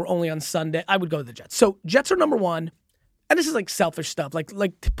garage sales were only on Sunday? I would go to the jets. So jets are number one, and this is selfish stuff,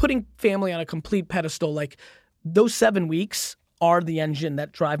 like putting family on a complete pedestal. Those 7 weeks are the engine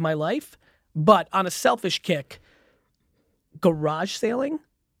that drive my life. But on a selfish kick, garage sailing,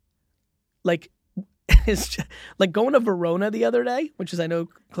 it's just, going to Verona the other day, which is I know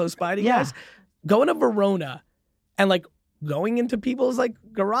close by to you guys. Going to Verona and going into people's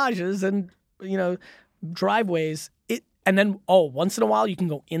garages and driveways. And then once in a while you can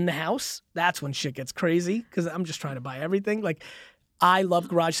go in the house. That's when shit gets crazy, because I'm just trying to buy everything. I love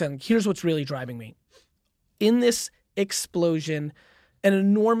garage sailing. Here's what's really driving me. In this explosion, an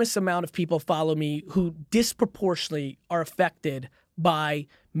enormous amount of people follow me who disproportionately are affected by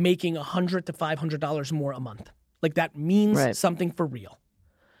making $100 to $500 more a month. That means something for real.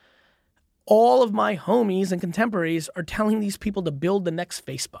 All of my homies and contemporaries are telling these people to build the next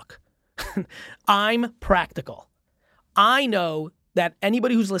Facebook. I'm practical. I know that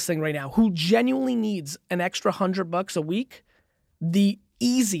anybody who's listening right now who genuinely needs an extra $100 a week, the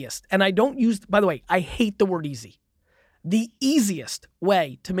easiest, and I don't use, by the way, I hate the word easy. The easiest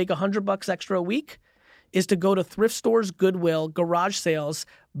way to make $100 extra a week is to go to thrift stores, Goodwill, garage sales,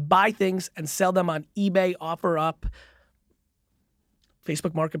 buy things and sell them on eBay, OfferUp,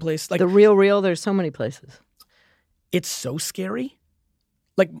 Facebook Marketplace. The Real, there's so many places. It's so scary.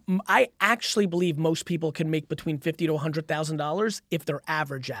 I actually believe most people can make between $50,000 to $100,000 if they're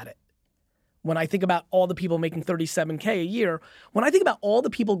average at it. When I think about all the people making $37K a year, when I think about all the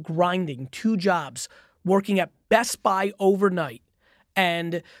people grinding 2 jobs, working at Best Buy overnight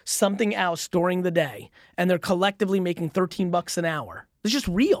and something else during the day, and they're collectively making $13 an hour, it's just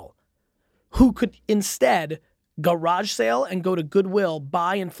real. Who could instead garage sale and go to Goodwill,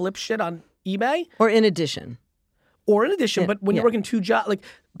 buy and flip shit on eBay? Or in addition, but when you're working 2 jobs,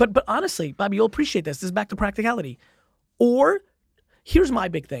 but honestly, Bobby, you'll appreciate this. This is back to practicality. Or here's my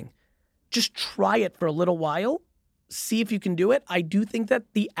big thing. Just try it for a little while. See if you can do it. I do think that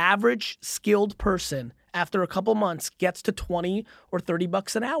the average skilled person after a couple months gets to $20 or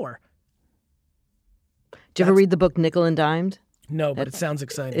 $30 an hour. Do you ever read the book Nickel and Dimed? No, but it sounds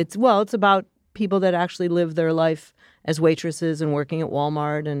exciting. It's about people that actually live their life as waitresses and working at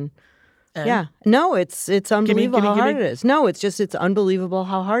Walmart and yeah. No, it's unbelievable how hard it is. No, it's unbelievable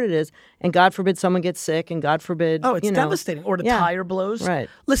how hard it is. And God forbid someone gets sick, and God forbid it's devastating. Or the tire blows. Right.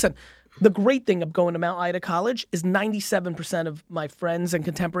 Listen, the great thing of going to Mount Ida College is 97% of my friends and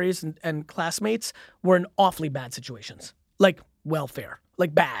contemporaries and classmates were in awfully bad situations. Welfare.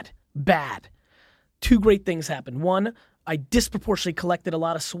 Bad. 2 great things happened. 1, I disproportionately collected a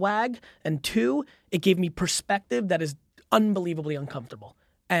lot of swag. And 2, it gave me perspective that is unbelievably uncomfortable.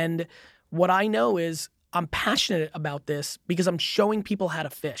 And what I know is I'm passionate about this because I'm showing people how to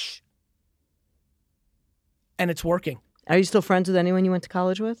fish. And it's working. Are you still friends with anyone you went to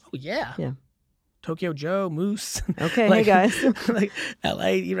college with? Oh, yeah. Yeah. Tokyo Joe, Moose. Okay, hey guys.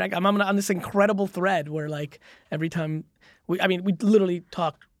 LA, I'm on this incredible thread where every time we literally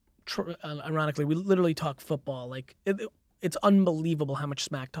talk, ironically, we literally talk football. It's unbelievable how much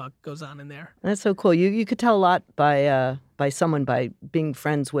smack talk goes on in there. That's so cool. You could tell a lot by someone by being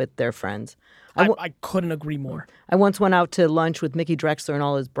friends with their friends. I couldn't agree more. I once went out to lunch with Mickey Drexler and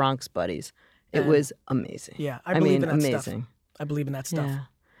all his Bronx buddies. It was amazing. Yeah, I believe in that amazing stuff. I believe in that stuff. Yeah.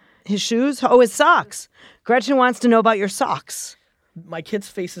 His shoes? Oh, his socks. Gretchen wants to know about your socks. My kids'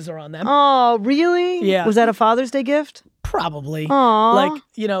 faces are on them. Oh, really? Yeah. Was that a Father's Day gift? Probably.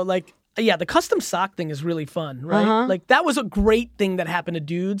 Aww. Yeah, the custom sock thing is really fun, right? That was a great thing that happened to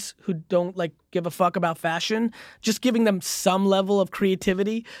dudes who don't give a fuck about fashion. Just giving them some level of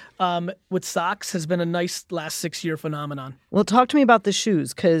creativity with socks has been a nice last 6-year phenomenon. Well, talk to me about the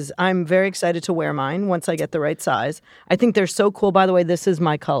shoes, because I'm very excited to wear mine once I get the right size. I think they're so cool. By the way, this is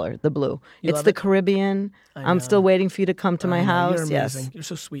my color, the blue. It's the Caribbean. I'm still waiting for you to come to my house. You're amazing. Yes. You're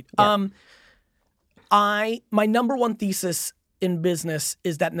so sweet. Yeah. My number one thesis in business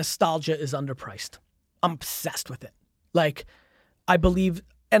is that nostalgia is underpriced. I'm obsessed with it. Like, I believe,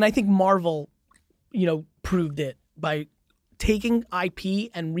 and I think Marvel, proved it by taking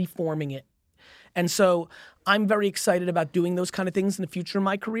IP and reforming it. And so I'm very excited about doing those kind of things in the future of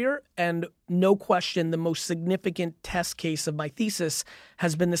my career. And no question, the most significant test case of my thesis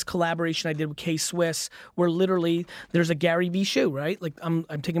has been this collaboration I did with K-Swiss, where literally there's a Gary V shoe, right? Like I'm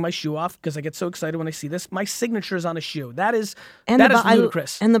taking my shoe off because I get so excited when I see this. My signature is on a shoe. That is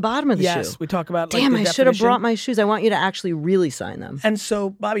ludicrous. And the bottom of the shoe. Yes, we talk about Damn, the I should have definition. brought my shoes. I want you to actually really sign them. And so,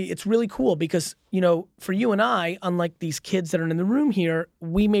 Bobby, it's really cool because, for you and I, unlike these kids that are in the room here,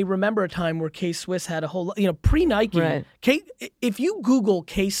 we may remember a time where K-Swiss had a whole, pre-Nike. Right. If you Google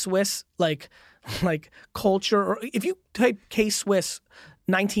K-Swiss, like culture, or if you type K-Swiss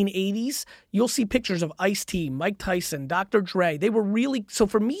 1980s, you'll see pictures of Ice-T, Mike Tyson, Dr. Dre. They were really, so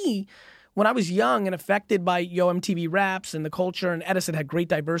for me, when I was young and affected by MTV Raps and the culture, and Edison had great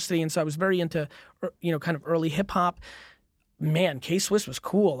diversity, and so I was very into, kind of early hip-hop, man, K-Swiss was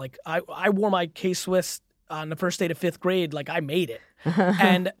cool. Like, I wore my K-Swiss on the first day of 5th grade, like I made it.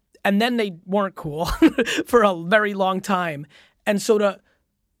 And then they weren't cool for a very long time. And so to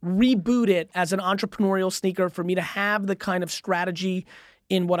reboot it as an entrepreneurial sneaker, for me to have the kind of strategy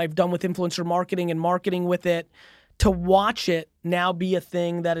in what I've done with influencer marketing and marketing with it, to watch it now be a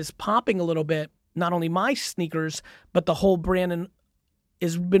thing that is popping a little bit, not only my sneakers, but the whole brand, and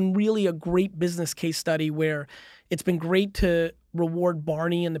has been really a great business case study where it's been great to reward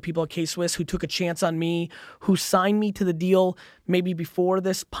Barney and the people at K-Swiss who took a chance on me, who signed me to the deal maybe before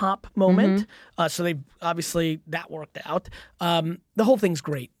this pop moment. So they obviously, that worked out. The whole thing's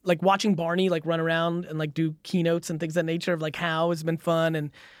great. Like watching Barney like run around and like do keynotes and things of that nature of like how has been fun,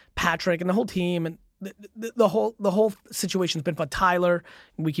 and Patrick and the whole team, and the whole situation's been fun. Tyler,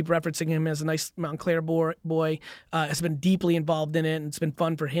 we keep referencing him as a nice Montclair boy, has been deeply involved in it, and it's been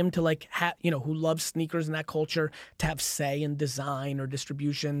fun for him to like, who loves sneakers and that culture, to have say in design or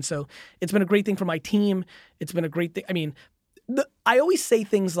distribution. So it's been a great thing for my team. It's been a great thing. I mean, I always say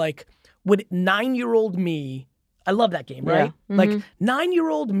things like, would 9-year-old me, I love that game, right? Yeah. Like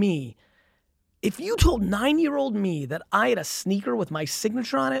 9-year-old me, if you told 9-year-old me that I had a sneaker with my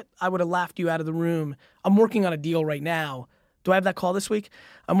signature on it, I would have laughed you out of the room. I'm working on a deal right now. Do I have that call this week?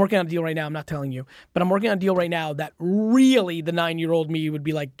 I'm working on a deal right now. I'm not telling you. But I'm working on a deal right now that really the 9-year-old me would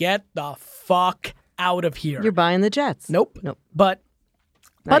be like, get the fuck out of here. You're buying the Jets. Nope. But,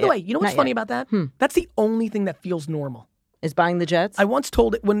 by the way, you know what's funny about that? Hmm. That's the only thing that feels normal. Is buying the Jets? I once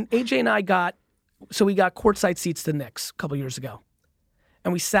told it when AJ and I we got courtside seats to the Knicks a couple years ago.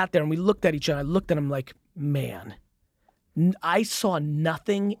 And we sat there and we looked at each other. I looked at him like, man, I saw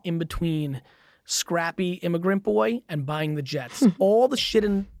nothing in between scrappy immigrant boy and buying the Jets. All the shit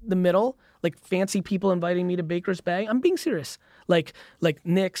in the middle, like fancy people inviting me to Baker's Bay. I'm being serious. Like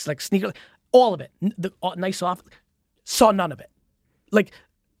Knicks, like sneaker, all of it. The nice off, saw none of it. Like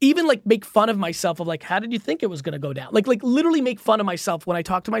even like make fun of myself of like, how did you think it was going to go down? Like literally make fun of myself when I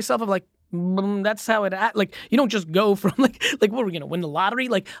talk to myself of like, that's how it like you don't just go from like what are we gonna win the lottery?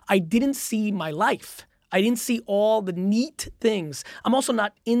 Like I didn't see my life. I didn't see all the neat things. I'm also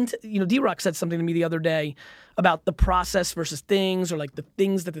not into, D-Rock said something to me the other day about the process versus things, or like the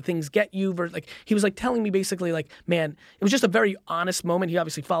things that the things get you versus like, he was like telling me basically like, man, it was just a very honest moment. He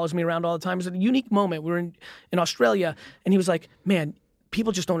obviously follows me around all the time. It was a unique moment. We were in Australia, and he was like, man,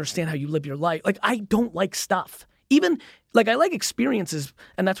 people just don't understand how you live your life. Like I don't like stuff. Even, like, I like experiences,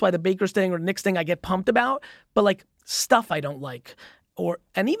 and that's why the Bakers thing or Knicks thing I get pumped about, but, like, stuff I don't like.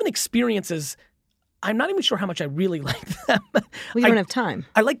 And even experiences, I'm not even sure how much I really like them. Well, you don't have time.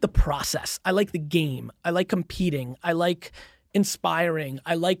 I like the process. I like the game. I like competing. I like inspiring.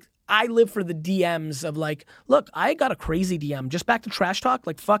 I live for the DMs of, like, look, I got a crazy DM. Just back to trash talk,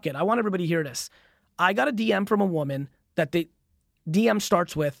 like, fuck it. I want everybody to hear this. I got a DM from a woman that the DM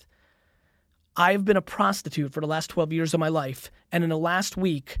starts with, I've been a prostitute for the last 12 years of my life, and in the last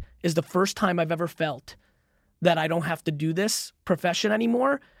week is the first time I've ever felt that I don't have to do this profession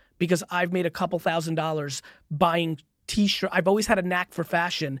anymore because I've made a couple $1,000s buying t-shirts. I've always had a knack for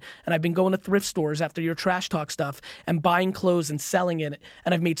fashion, and I've been going to thrift stores after your trash talk stuff and buying clothes and selling it,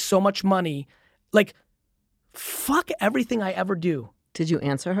 and I've made so much money. Like, fuck everything I ever do. Did you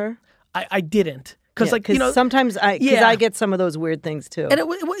answer her? I didn't. Because sometimes I get some of those weird things too. And it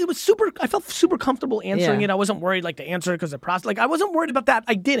was super, I felt super comfortable answering it. I wasn't worried like to answer because of process. Like I wasn't worried about that.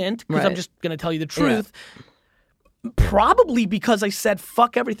 I didn't, because I'm just going to tell you the truth. Yeah. Probably because I said,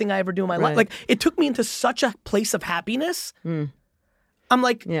 fuck everything I ever do in my life. Like it took me into such a place of happiness. I'm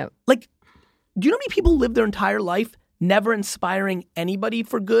like, do you know how many people live their entire life never inspiring anybody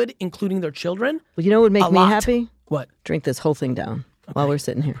for good, including their children. Well, you know what would make A me lot. happy? What? Drink this whole thing down while we're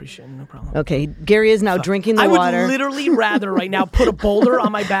sitting here. Appreciate it, no problem. Okay, Gary is now drinking the I would water. literally rather right now put a boulder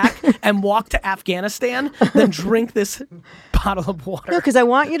on my back and walk to Afghanistan than drink this bottle of water. No, because I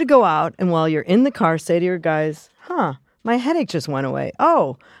want you to go out and while you're in the car, say to your guys, my headache just went away.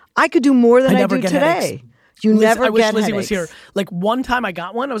 Oh, I could do more than I never do get today. headaches. You never I wish get Lizzie headaches. was here. Like one time I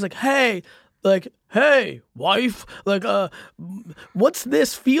got one, I was like, hey, wife, what's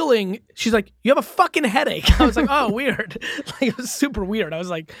this feeling? She's like, you have a fucking headache. I was like, oh, weird. Like it was super weird. I was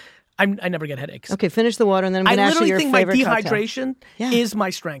like, I never get headaches. Okay, finish the water and then I'm going to I ask you literally your think my favorite cocktail. dehydration is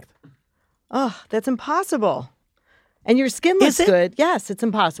my strength. Oh, that's impossible. And your skin looks Is it? good. Yes, it's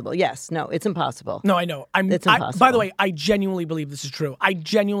impossible. Yes, no, it's impossible. No, I know. It's by impossible. the way, I genuinely believe this is true. I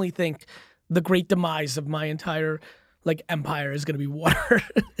genuinely think the great demise of my entire empire is going to be water.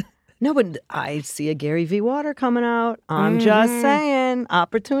 No, but I see a Gary V. Water coming out. I'm just saying.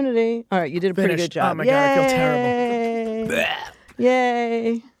 Opportunity. All right, you did a pretty good Finished. job. Oh my God, I feel Yay. terrible.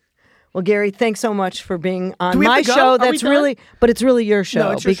 Yay. Well, Gary, thanks so much for being on Do we have my to go? show. Are we That's done? really, but it's really your show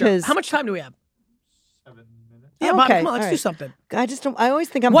No, it's your show. because How much time do we have? 7 minutes. Yeah, Bobby, Okay, come on, let's all do right. something. I just don't. I always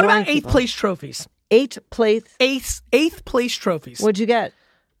think I'm. What boring about eighth people. place trophies? Eighth place. Eighth place trophies. What'd you get?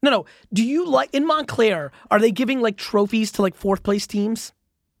 No. Do you in Montclair? Are they giving trophies to fourth place teams?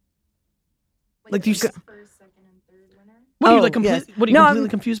 Like do you? First, second, and third winner. What are you Oh, completely? yes. What are you No, completely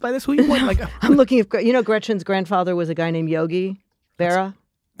confused by this? Who you want? I'm looking at. Gretchen's grandfather was a guy named Yogi Berra.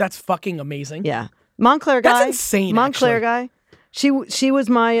 That's fucking amazing. Yeah, Montclair guy. That's insane, Montclair actually. guy. She was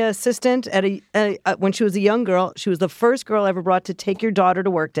my assistant at when she was a young girl. She was the first girl ever brought to take your daughter to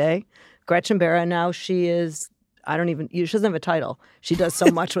work day, Gretchen Berra. Now she is. She doesn't have a title. She does so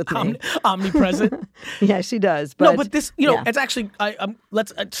much with me. Omnipresent. Yeah, she does. But, But this, yeah. it's actually,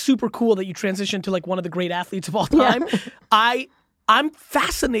 it's super cool that you transitioned to one of the great athletes of all time. I'm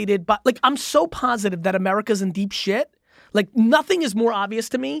fascinated by, I'm so positive that America's in deep shit. Nothing is more obvious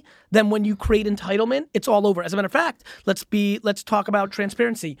to me than when you create entitlement, it's all over. As a matter of fact, let's talk about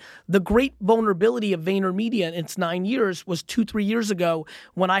transparency. The great vulnerability of VaynerMedia in its 9 years was 2-3 years ago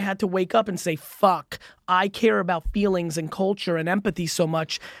when I had to wake up and say, fuck, I care about feelings and culture and empathy so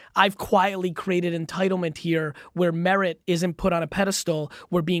much. I've quietly created entitlement here where merit isn't put on a pedestal,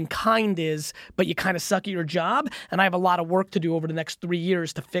 where being kind is, but you kind of suck at your job. And I have a lot of work to do over the next 3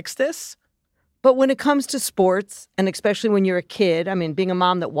 years to fix this. But when it comes to sports, and especially when you're a kid, I mean, being a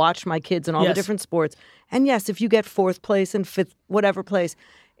mom that watched my kids in all the Yes. different sports, and yes, if you get fourth place and fifth, whatever place,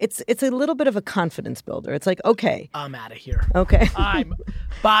 it's a little bit of a confidence builder. It's like, okay, I'm out of here. okay.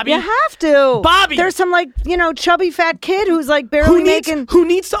 Bobby. You have to. Bobby! There's some chubby fat kid who's barely making. Who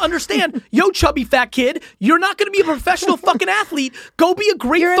needs to understand, yo, chubby fat kid, you're not going to be a professional fucking athlete. Go be a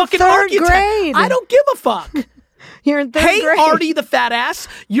great You're in fucking third architect. grade. I don't give a fuck. You're in third Hey, grade. Artie the fat ass,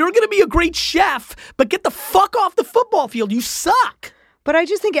 you're going to be a great chef, but get the fuck off the football field. You suck. But I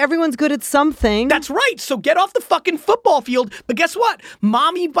just think everyone's good at something. That's right. So get off the fucking football field. But guess what?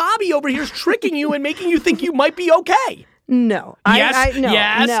 Mommy Bobby over here is tricking you and making you think you might be okay. No. Yes, No.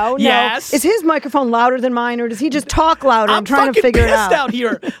 yes, No. yes. Is his microphone louder than mine, or does he just talk louder? I'm trying to fucking figure it pissed out.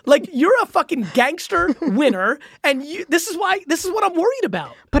 here. You're a fucking gangster winner, and this is what I'm worried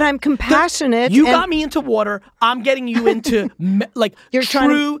about. But I'm compassionate. You and- got me into water. I'm getting you into You're trying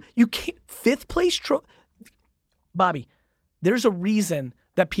true. You can't fifth place. Bobby, there's a reason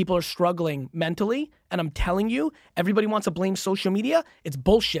that people are struggling mentally, and I'm telling you, everybody wants to blame social media. It's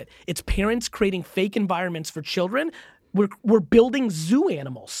bullshit. It's parents creating fake environments for children. We're building zoo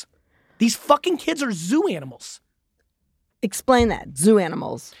animals. These fucking kids are zoo animals. Explain that. Zoo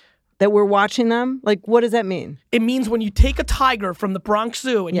animals. That we're watching them? What does that mean? It means when you take a tiger from the Bronx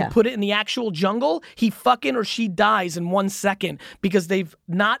Zoo and Yeah. you put it in the actual jungle, he fucking or she dies in 1 second because they've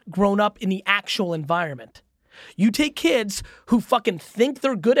not grown up in the actual environment. You take kids who fucking think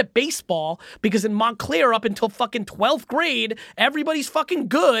they're good at baseball because in Montclair up until fucking 12th grade, everybody's fucking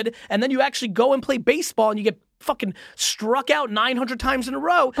good. And then you actually go and play baseball and you get fucking struck out 900 times in a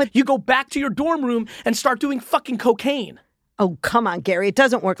row. But you go back to your dorm room and start doing fucking cocaine. Oh, come on, Gary. It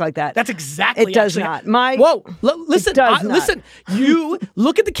doesn't work like that. That's exactly It does actually- not. Whoa, listen, It does not. listen. You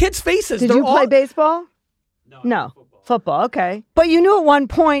look at the kids' faces. Did They're you play all, baseball? No. Football, okay. But you knew at one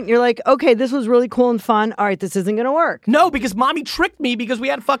point, you're like, okay, this was really cool and fun. All right, this isn't going to work. No, because mommy tricked me because we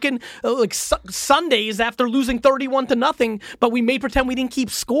had fucking Sundays after losing 31-0, but we made pretend we didn't keep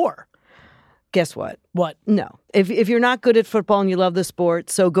score. Guess what? What? No. If you're not good at football and you love the sport,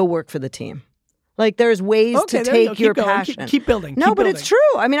 so go work for the team. Like there's ways Okay, to there you go. take your Keep going. passion. Keep building. No, Keep but building. it's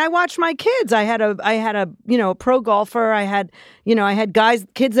true. I mean, I watched my kids. I had a pro golfer. I had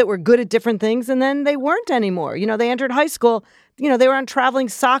kids that were good at different things, and then they weren't anymore. They entered high school. They were on traveling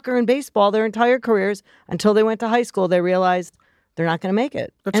soccer and baseball their entire careers until they went to high school. They realized they're not going to make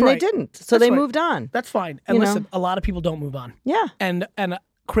it. That's and right. they didn't. So That's they right. moved on. That's fine. And listen, a lot of people don't move on. Yeah. And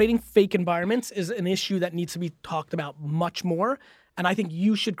creating fake environments is an issue that needs to be talked about much more. And I think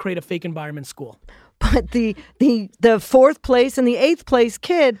you should create a fake environment school. But the fourth place and the eighth place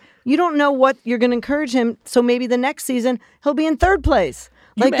kid, you don't know what you're going to encourage him. So maybe the next season he'll be in third place.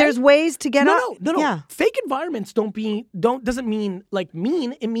 There's ways to get up. No. Yeah. Fake environments doesn't mean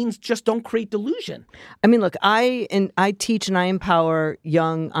mean. It means just don't create delusion. I mean, look, I teach and I empower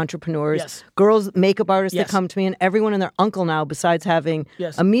young entrepreneurs, Yes. girls, makeup artists Yes. that come to me, and everyone and their uncle now, besides having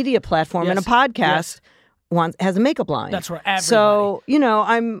Yes. a media platform and a Yes. podcast, Yes. has a makeup line. That's right. Everybody. So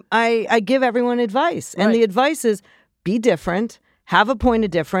I give everyone advice, and Right. the advice is be different. Have a point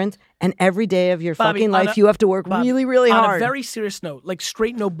of difference, and every day of your Bobby, fucking life, on a- you have to work Bobby, really, really on hard. a very serious note,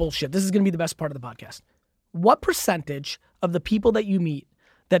 straight no bullshit. This is going to be the best part of the podcast. What percentage of the people that you meet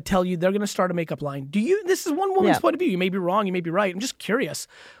that tell you they're going to start a makeup line, this is one woman's point of view. You may be wrong, you may be right. I'm just curious.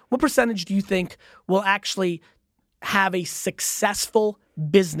 What percentage do you think will actually have a successful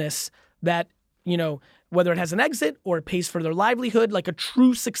business that, whether it has an exit or it pays for their livelihood, like a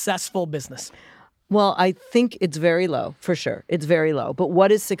true successful business? Well, I think it's very low, for sure. It's very low. But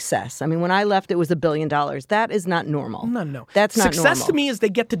what is success? I mean, when I left, it was $1 billion. That is not normal. No. That's not Success normal. to me is they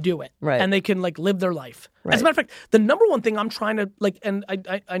get to do it. Right. And they can live their life. Right. As a matter of fact, the number one thing I'm trying to and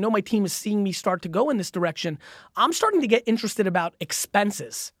I know my team is seeing me start to go in this direction. I'm starting to get interested about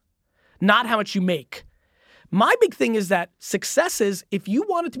expenses, not how much you make. My big thing is that success is if you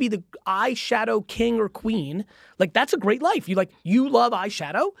wanted to be the eyeshadow king or queen, that's a great life. You love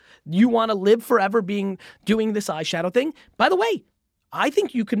eyeshadow. You want to live forever doing this eyeshadow thing. By the way, I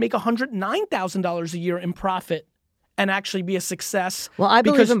think you could make $109,000 a year in profit and actually be a success. Well, I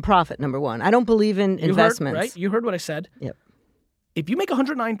believe in profit, number one. I don't believe in investments. Right? You heard what I said. Yep. If you make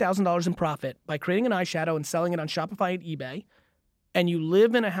 $109,000 in profit by creating an eyeshadow and selling it on Shopify and eBay, and you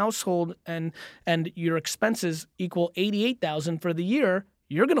live in a household and your expenses equal $88,000 for the year,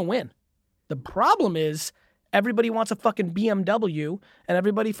 you're going to win. The problem is everybody wants a fucking BMW and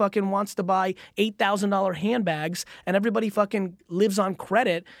everybody fucking wants to buy $8,000 handbags and everybody fucking lives on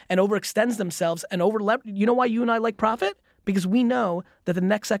credit and overextends themselves and You know why you and I like profit? Because we know that the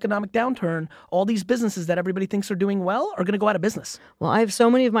next economic downturn, all these businesses that everybody thinks are doing well are going to go out of business. Well, I have so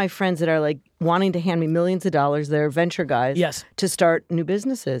many of my friends that are wanting to hand me millions of dollars. They're venture guys. Yes. To start new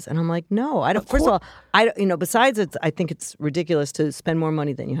businesses, and I'm like, no, I don't. First of all, besides, I think it's ridiculous to spend more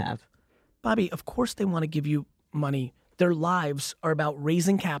money than you have. Bobby, of course they want to give you money. Their lives are about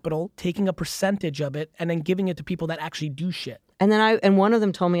raising capital, taking a percentage of it, and then giving it to people that actually do shit. And then one of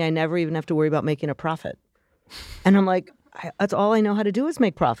them told me I never even have to worry about making a profit, and I'm like. That's all I know how to do is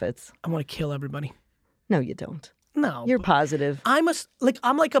make profits. I want to kill everybody. No, you don't. No. You're positive. I'm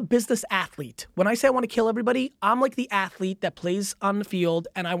like a business athlete. When I say I want to kill everybody, I'm like the athlete that plays on the field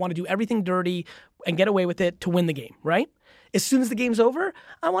and I want to do everything dirty and get away with it to win the game, right? As soon as the game's over,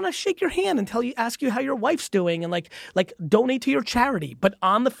 I want to shake your hand and ask you how your wife's doing and donate to your charity. But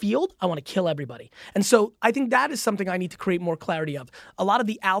on the field, I want to kill everybody. And so I think that is something I need to create more clarity of. A lot of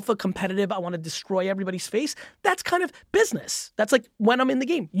the alpha competitive, I want to destroy everybody's face. That's kind of business. That's when I'm in the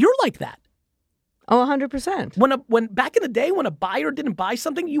game. You're like that. Oh, 100%. When back in the day, when a buyer didn't buy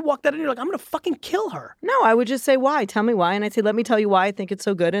something, you walked out and you're like, I'm going to fucking kill her. No, I would just say, why? Tell me why. And I'd say, let me tell you why I think it's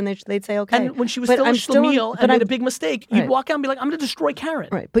so good. And they'd say, okay. And when she was still a schlemiel and made a big mistake, you'd walk out and be like, I'm going to destroy Karen.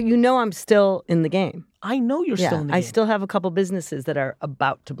 Right. But I'm still in the game. I know you're still in the game. I still have a couple businesses that are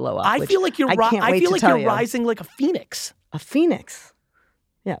about to blow up. I feel like you're rising like a phoenix. A phoenix?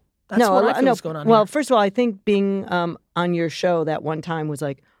 Yeah. That's what I feel is going on Well, here. first of all, I think being on your show that one time was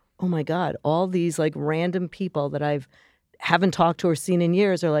like, oh my God, all these random people that haven't talked to or seen in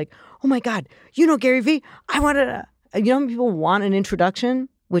years are like, oh my God, Gary Vee, I wanted to, how many people want an introduction,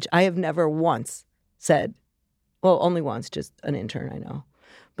 which I have never once said. Well, only once, just an intern I know.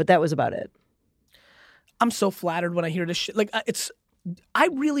 But that was about it. I'm so flattered when I hear this shit. I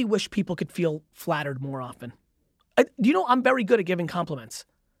really wish people could feel flattered more often. I'm very good at giving compliments.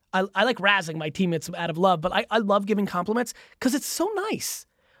 I like razzing my teammates out of love, but I love giving compliments because it's so nice.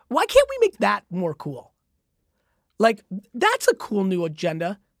 Why can't we make that more cool? That's a cool new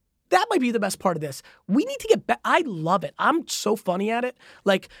agenda. That might be the best part of this. We need to get back. I love it. I'm so funny at it.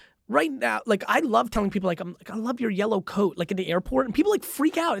 right now, like I love telling people like I love your yellow coat, like in the airport, and people like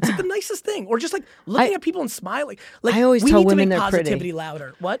freak out. It's like the nicest thing. Or just like looking at people and smiling. Like I always we tell need women to make they're positivity pretty.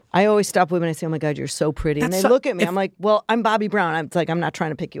 louder. What? I always stop women. I say, "Oh my God, you're so pretty," and they look at me. I'm like, "Well, I'm Bobby Brown." It's like I'm not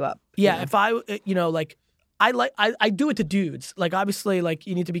trying to pick you up. Yeah, you know? if I, like. I do it to dudes. Like obviously, like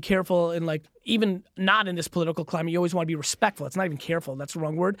you need to be careful and like even not in this political climate, you always want to be respectful. It's not even careful. That's the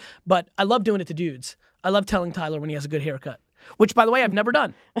wrong word. But I love doing it to dudes. I love telling Tyler when he has a good haircut, which by the way I've never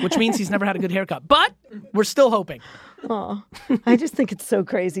done, which means he's never had a good haircut. But we're still hoping. Oh, I just think it's so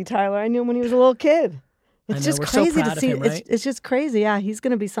crazy, Tyler. I knew him when he was a little kid. It's just we're crazy so proud to see. of him, right? It's just crazy. Yeah, he's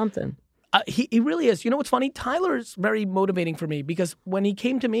going to be something. He really is. You know what's funny? Tyler is very motivating for me because when he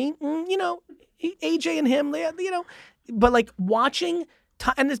came to me, AJ and him, but like watching,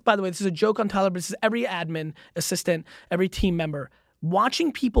 and this, by the way, this is a joke on Tyler, but this is every admin, assistant, every team member.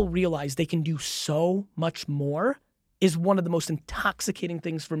 Watching people realize they can do so much more is one of the most intoxicating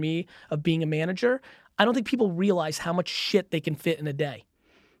things for me of being a manager. I don't think people realize how much shit they can fit in a day.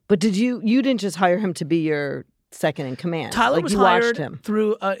 But you didn't just hire him to be your second in command. Tyler was hired him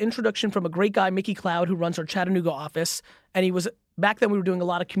through an introduction from a great guy, Mickey Cloud, who runs our Chattanooga office. And he was, back then we were doing a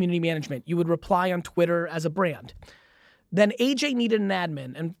lot of community management. You would reply on Twitter as a brand. Then AJ needed an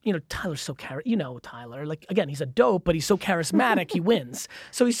admin. And, Tyler's so Tyler. Like, again, he's a dope, but he's so charismatic, he wins.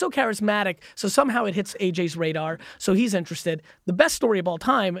 So he's so charismatic. So somehow it hits AJ's radar. So he's interested. The best story of all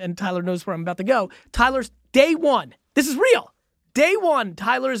time, and Tyler knows where I'm about to go, Tyler's day one. This is real. Day one,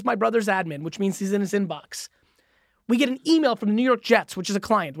 Tyler is my brother's admin, which means he's in his inbox. We get an email from the New York Jets, which is a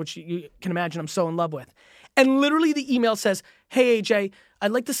client, which you can imagine I'm so in love with. And literally the email says, "Hey, AJ,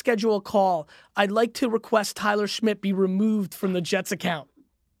 I'd like to schedule a call. I'd like to request Tyler Schmidt be removed from the Jets account."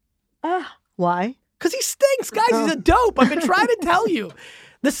 Why? Because he stinks, guys. He's a dope. I've been trying to tell you.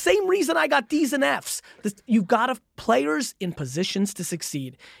 The same reason I got D's and F's. You've got to players in positions to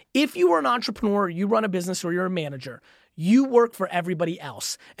succeed. If you are an entrepreneur, you run a business, or you're a manager, you work for everybody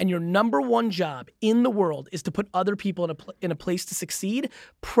else, and your number one job in the world is to put other people in a place to succeed,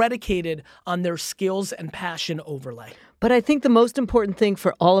 predicated on their skills and passion overlay. But I think the most important thing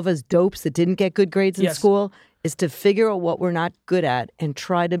for all of us dopes that didn't get good grades in school is to figure out what we're not good at and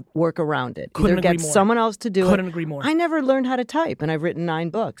try to work around it. Couldn't Either agree get more. someone else to do it. Couldn't agree more. I never learned how to type, and I've written 9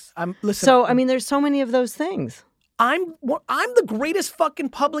 books. Listen, So, I mean, there's so many of those things. I'm the greatest fucking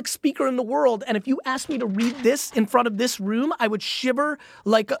public speaker in the world, and if you asked me to read this in front of this room, I would shiver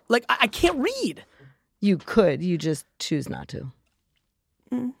like I can't read. You could. You just choose not to.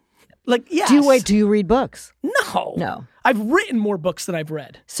 Like, yes. Do you read books? No. No. I've written more books than I've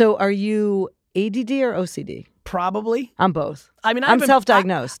read. So are you ADD or OCD? Probably. I'm both. I mean, I'm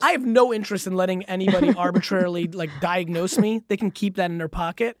self-diagnosed. I have no interest in letting anybody arbitrarily diagnose me. They can keep that in their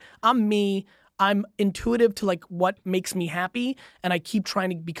pocket. I'm me. I'm intuitive to what makes me happy, and I keep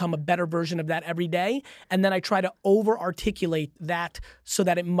trying to become a better version of that every day. And then I try to over-articulate that so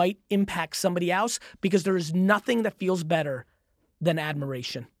that it might impact somebody else, because there is nothing that feels better than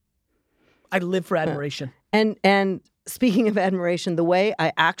admiration. I live for admiration. And speaking of admiration, the way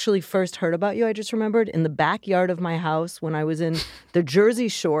I actually first heard about you, I just remembered in the backyard of my house when I was in the Jersey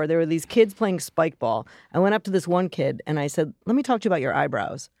Shore, there were these kids playing spike ball. I went up to this one kid and I said, "Let me talk to you about your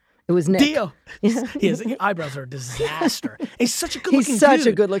eyebrows." It was Nick. Dio. His eyebrows are a disaster. He's such a good-looking dude. He's such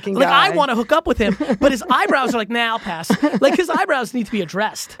a good-looking guy. I want to hook up with him, but his eyebrows are nah, I'll pass. His eyebrows need to be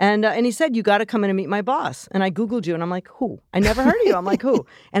addressed. And he said, "You got to come in and meet my boss." And I Googled you, and I'm like, "Who?" I never heard of you. I'm like, "Who?"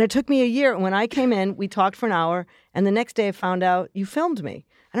 And it took me a year. And when I came in, we talked for an hour, and the next day I found out you filmed me.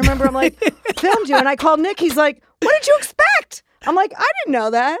 And I remember I'm like, "Filmed you?" And I called Nick. He's like, "What did you expect?" I'm like, "I didn't know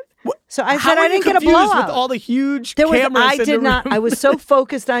that." So I said I didn't get a blowout. With all the huge cameras in the room? I was so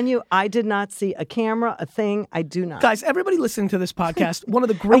focused on you. I did not see a camera, a thing. I do not. Guys, everybody listening to this podcast, one of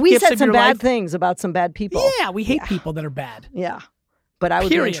the great we gifts said of some your bad life. things about some bad people. Yeah, we hate people that are bad. Yeah, but I would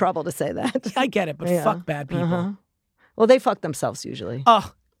be in Period. trouble to say that. I get it, but fuck bad people. Uh-huh. Well, they fuck themselves usually.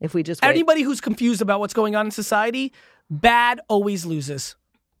 If we just wait. Anybody who's confused about what's going on in society, bad always loses.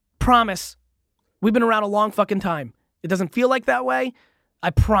 Promise. We've been around a long fucking time. It doesn't feel like that way. I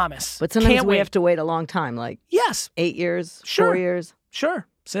promise. But sometimes Can't we wait. have to wait a long time, like Yes. 8 years, Sure. 4 years. Sure.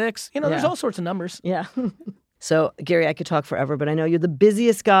 6. There's Yeah. all sorts of numbers. Yeah. So, Gary, I could talk forever, but I know you're the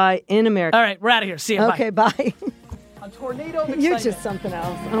busiest guy in America. All right, we're out of here. See you. Okay, bye. A tornado of You're excitement. just something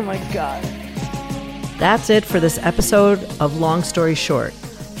else. Oh, my God. That's it for this episode of Long Story Short.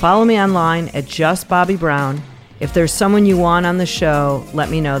 Follow me online at Just Bobby Brown. If there's someone you want on the show,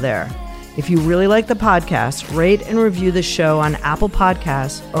 let me know there. If you really like the podcast, rate and review the show on Apple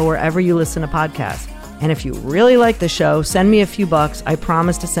Podcasts or wherever you listen to podcasts. And if you really like the show, send me a few bucks. I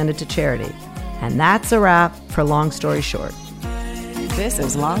promise to send it to charity. And that's a wrap for Long Story Short. This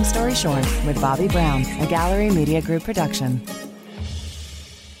is Long Story Short with Bobby Brown, a Gallery Media Group production.